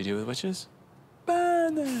 What do you do with witches?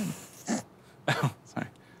 Burn them. Oh, sorry.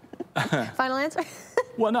 Final answer?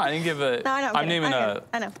 Well, no, I didn't give a. No, I know. I'm naming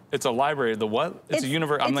I know. It's a library. The what? It's a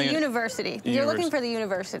university. It's a university. You're looking for the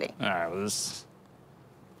university. All right. Well, this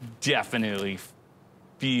definitely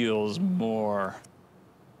feels more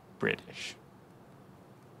British.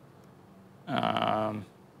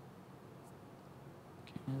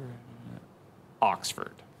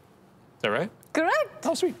 Oxford. Is that right? Correct.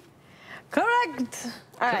 Oh, sweet. Correct.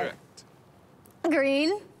 All right.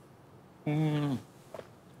 Green.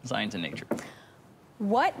 Science and nature.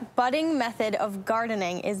 What budding method of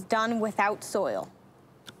gardening is done without soil?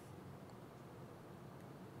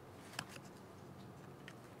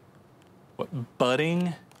 What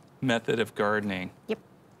budding method of gardening Yep.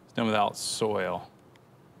 is done without soil?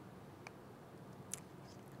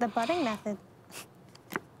 The budding method.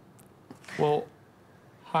 Well,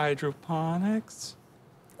 hydroponics.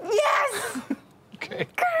 Yes! Okay.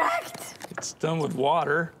 Correct. It's done with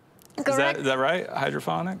water. Correct. Is that right?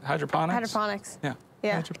 Hydroponics? Hydroponics. Yeah.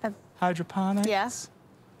 Yeah. Hydroponics? Yes.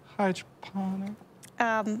 Hydroponics.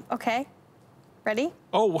 Okay. Ready?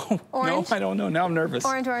 Oh, whoa. Orange. No, I don't know. Now I'm nervous.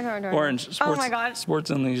 Orange. Orange. Sports, Oh my God. Sports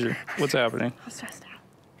and leisure. What's happening? I'm stressed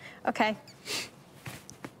out. Okay.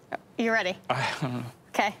 You ready? I don't know.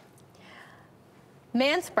 Okay.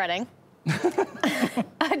 Manspreading,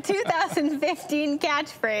 a 2015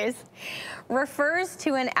 catchphrase, refers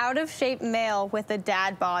to an out-of-shape male with a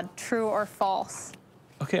dad bod. True or false?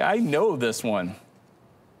 Okay, I know this one.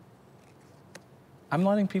 I'm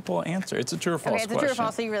letting people answer. It's a true or false Okay, it's a question. true or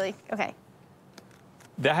false. So you really okay?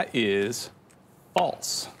 That is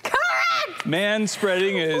false. Correct.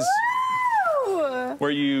 Manspreading is Woo!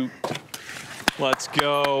 where you. Let's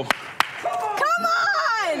go. Come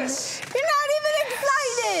on! You're not even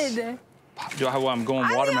excited. I'm going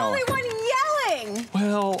I'm watermelon. the only one yelling.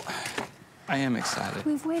 Well, I am excited.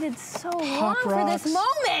 We've waited so long Pop for this rocks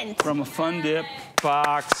moment. from a Fun Dip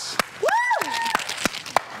box. Woo!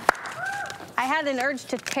 I had an urge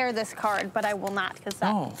to tear this card, but I will not because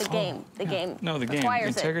that's the game. The game. No, the game.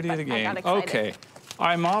 requires Integrity it, of the but I game. got excited. Okay,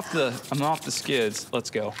 I'm off the skids.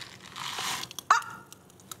 Let's go.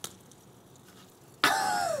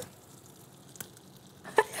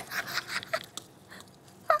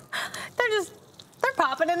 They're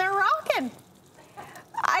popping and they're rocking.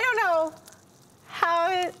 I don't know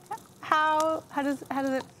how does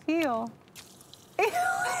it feel?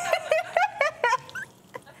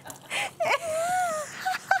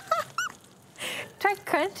 Try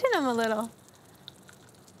crunching them a little.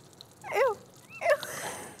 Ew. Ew.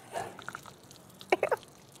 Ew.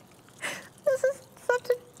 This is such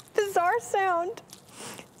a bizarre sound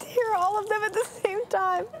to hear all of them at the same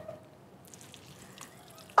time.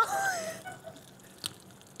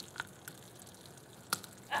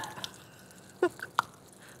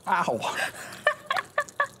 Ow.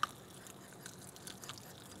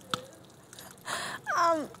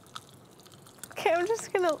 Okay, I'm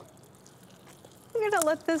gonna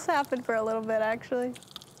let this happen for a little bit, actually.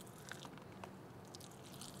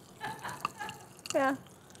 Yeah.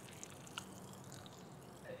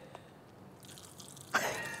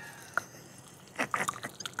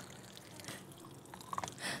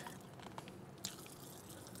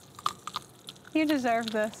 You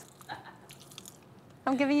deserve this.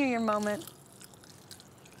 I'm giving you your moment.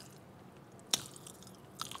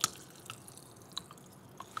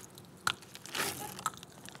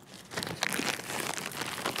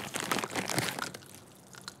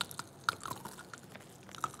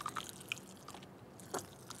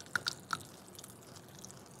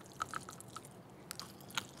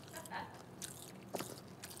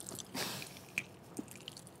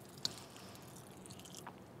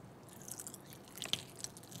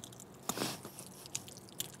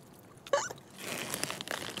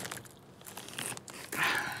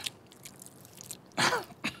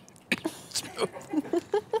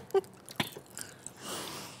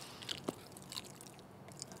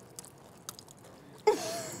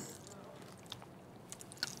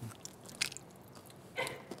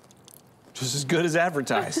 Just as good as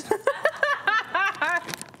advertised.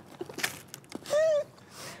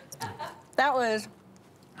 That was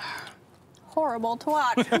horrible to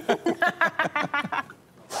watch.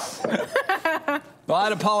 Well,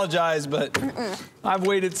 I'd apologize, but I've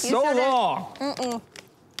waited so long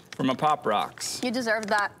for my Pop Rocks. You deserved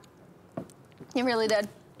that. You really did.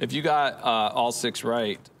 If you got all 6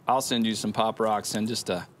 right, I'll send you some Pop Rocks and just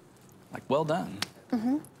like, well done.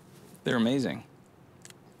 They're amazing.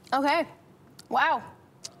 Okay. Wow.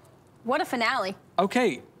 What a finale.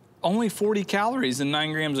 Okay, only 40 calories and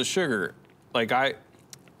 9 grams of sugar. Like I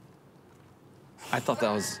thought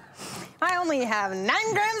that was. I only have 9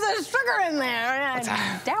 grams of sugar in there. I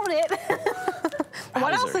doubt it.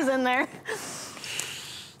 What else is in there?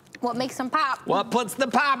 What makes them pop? What puts the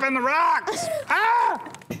pop in the rocks? Ah!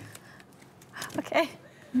 Okay.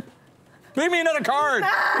 Make me another card.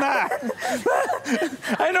 Ah!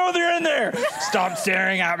 I know they're in there. Stop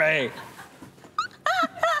staring at me.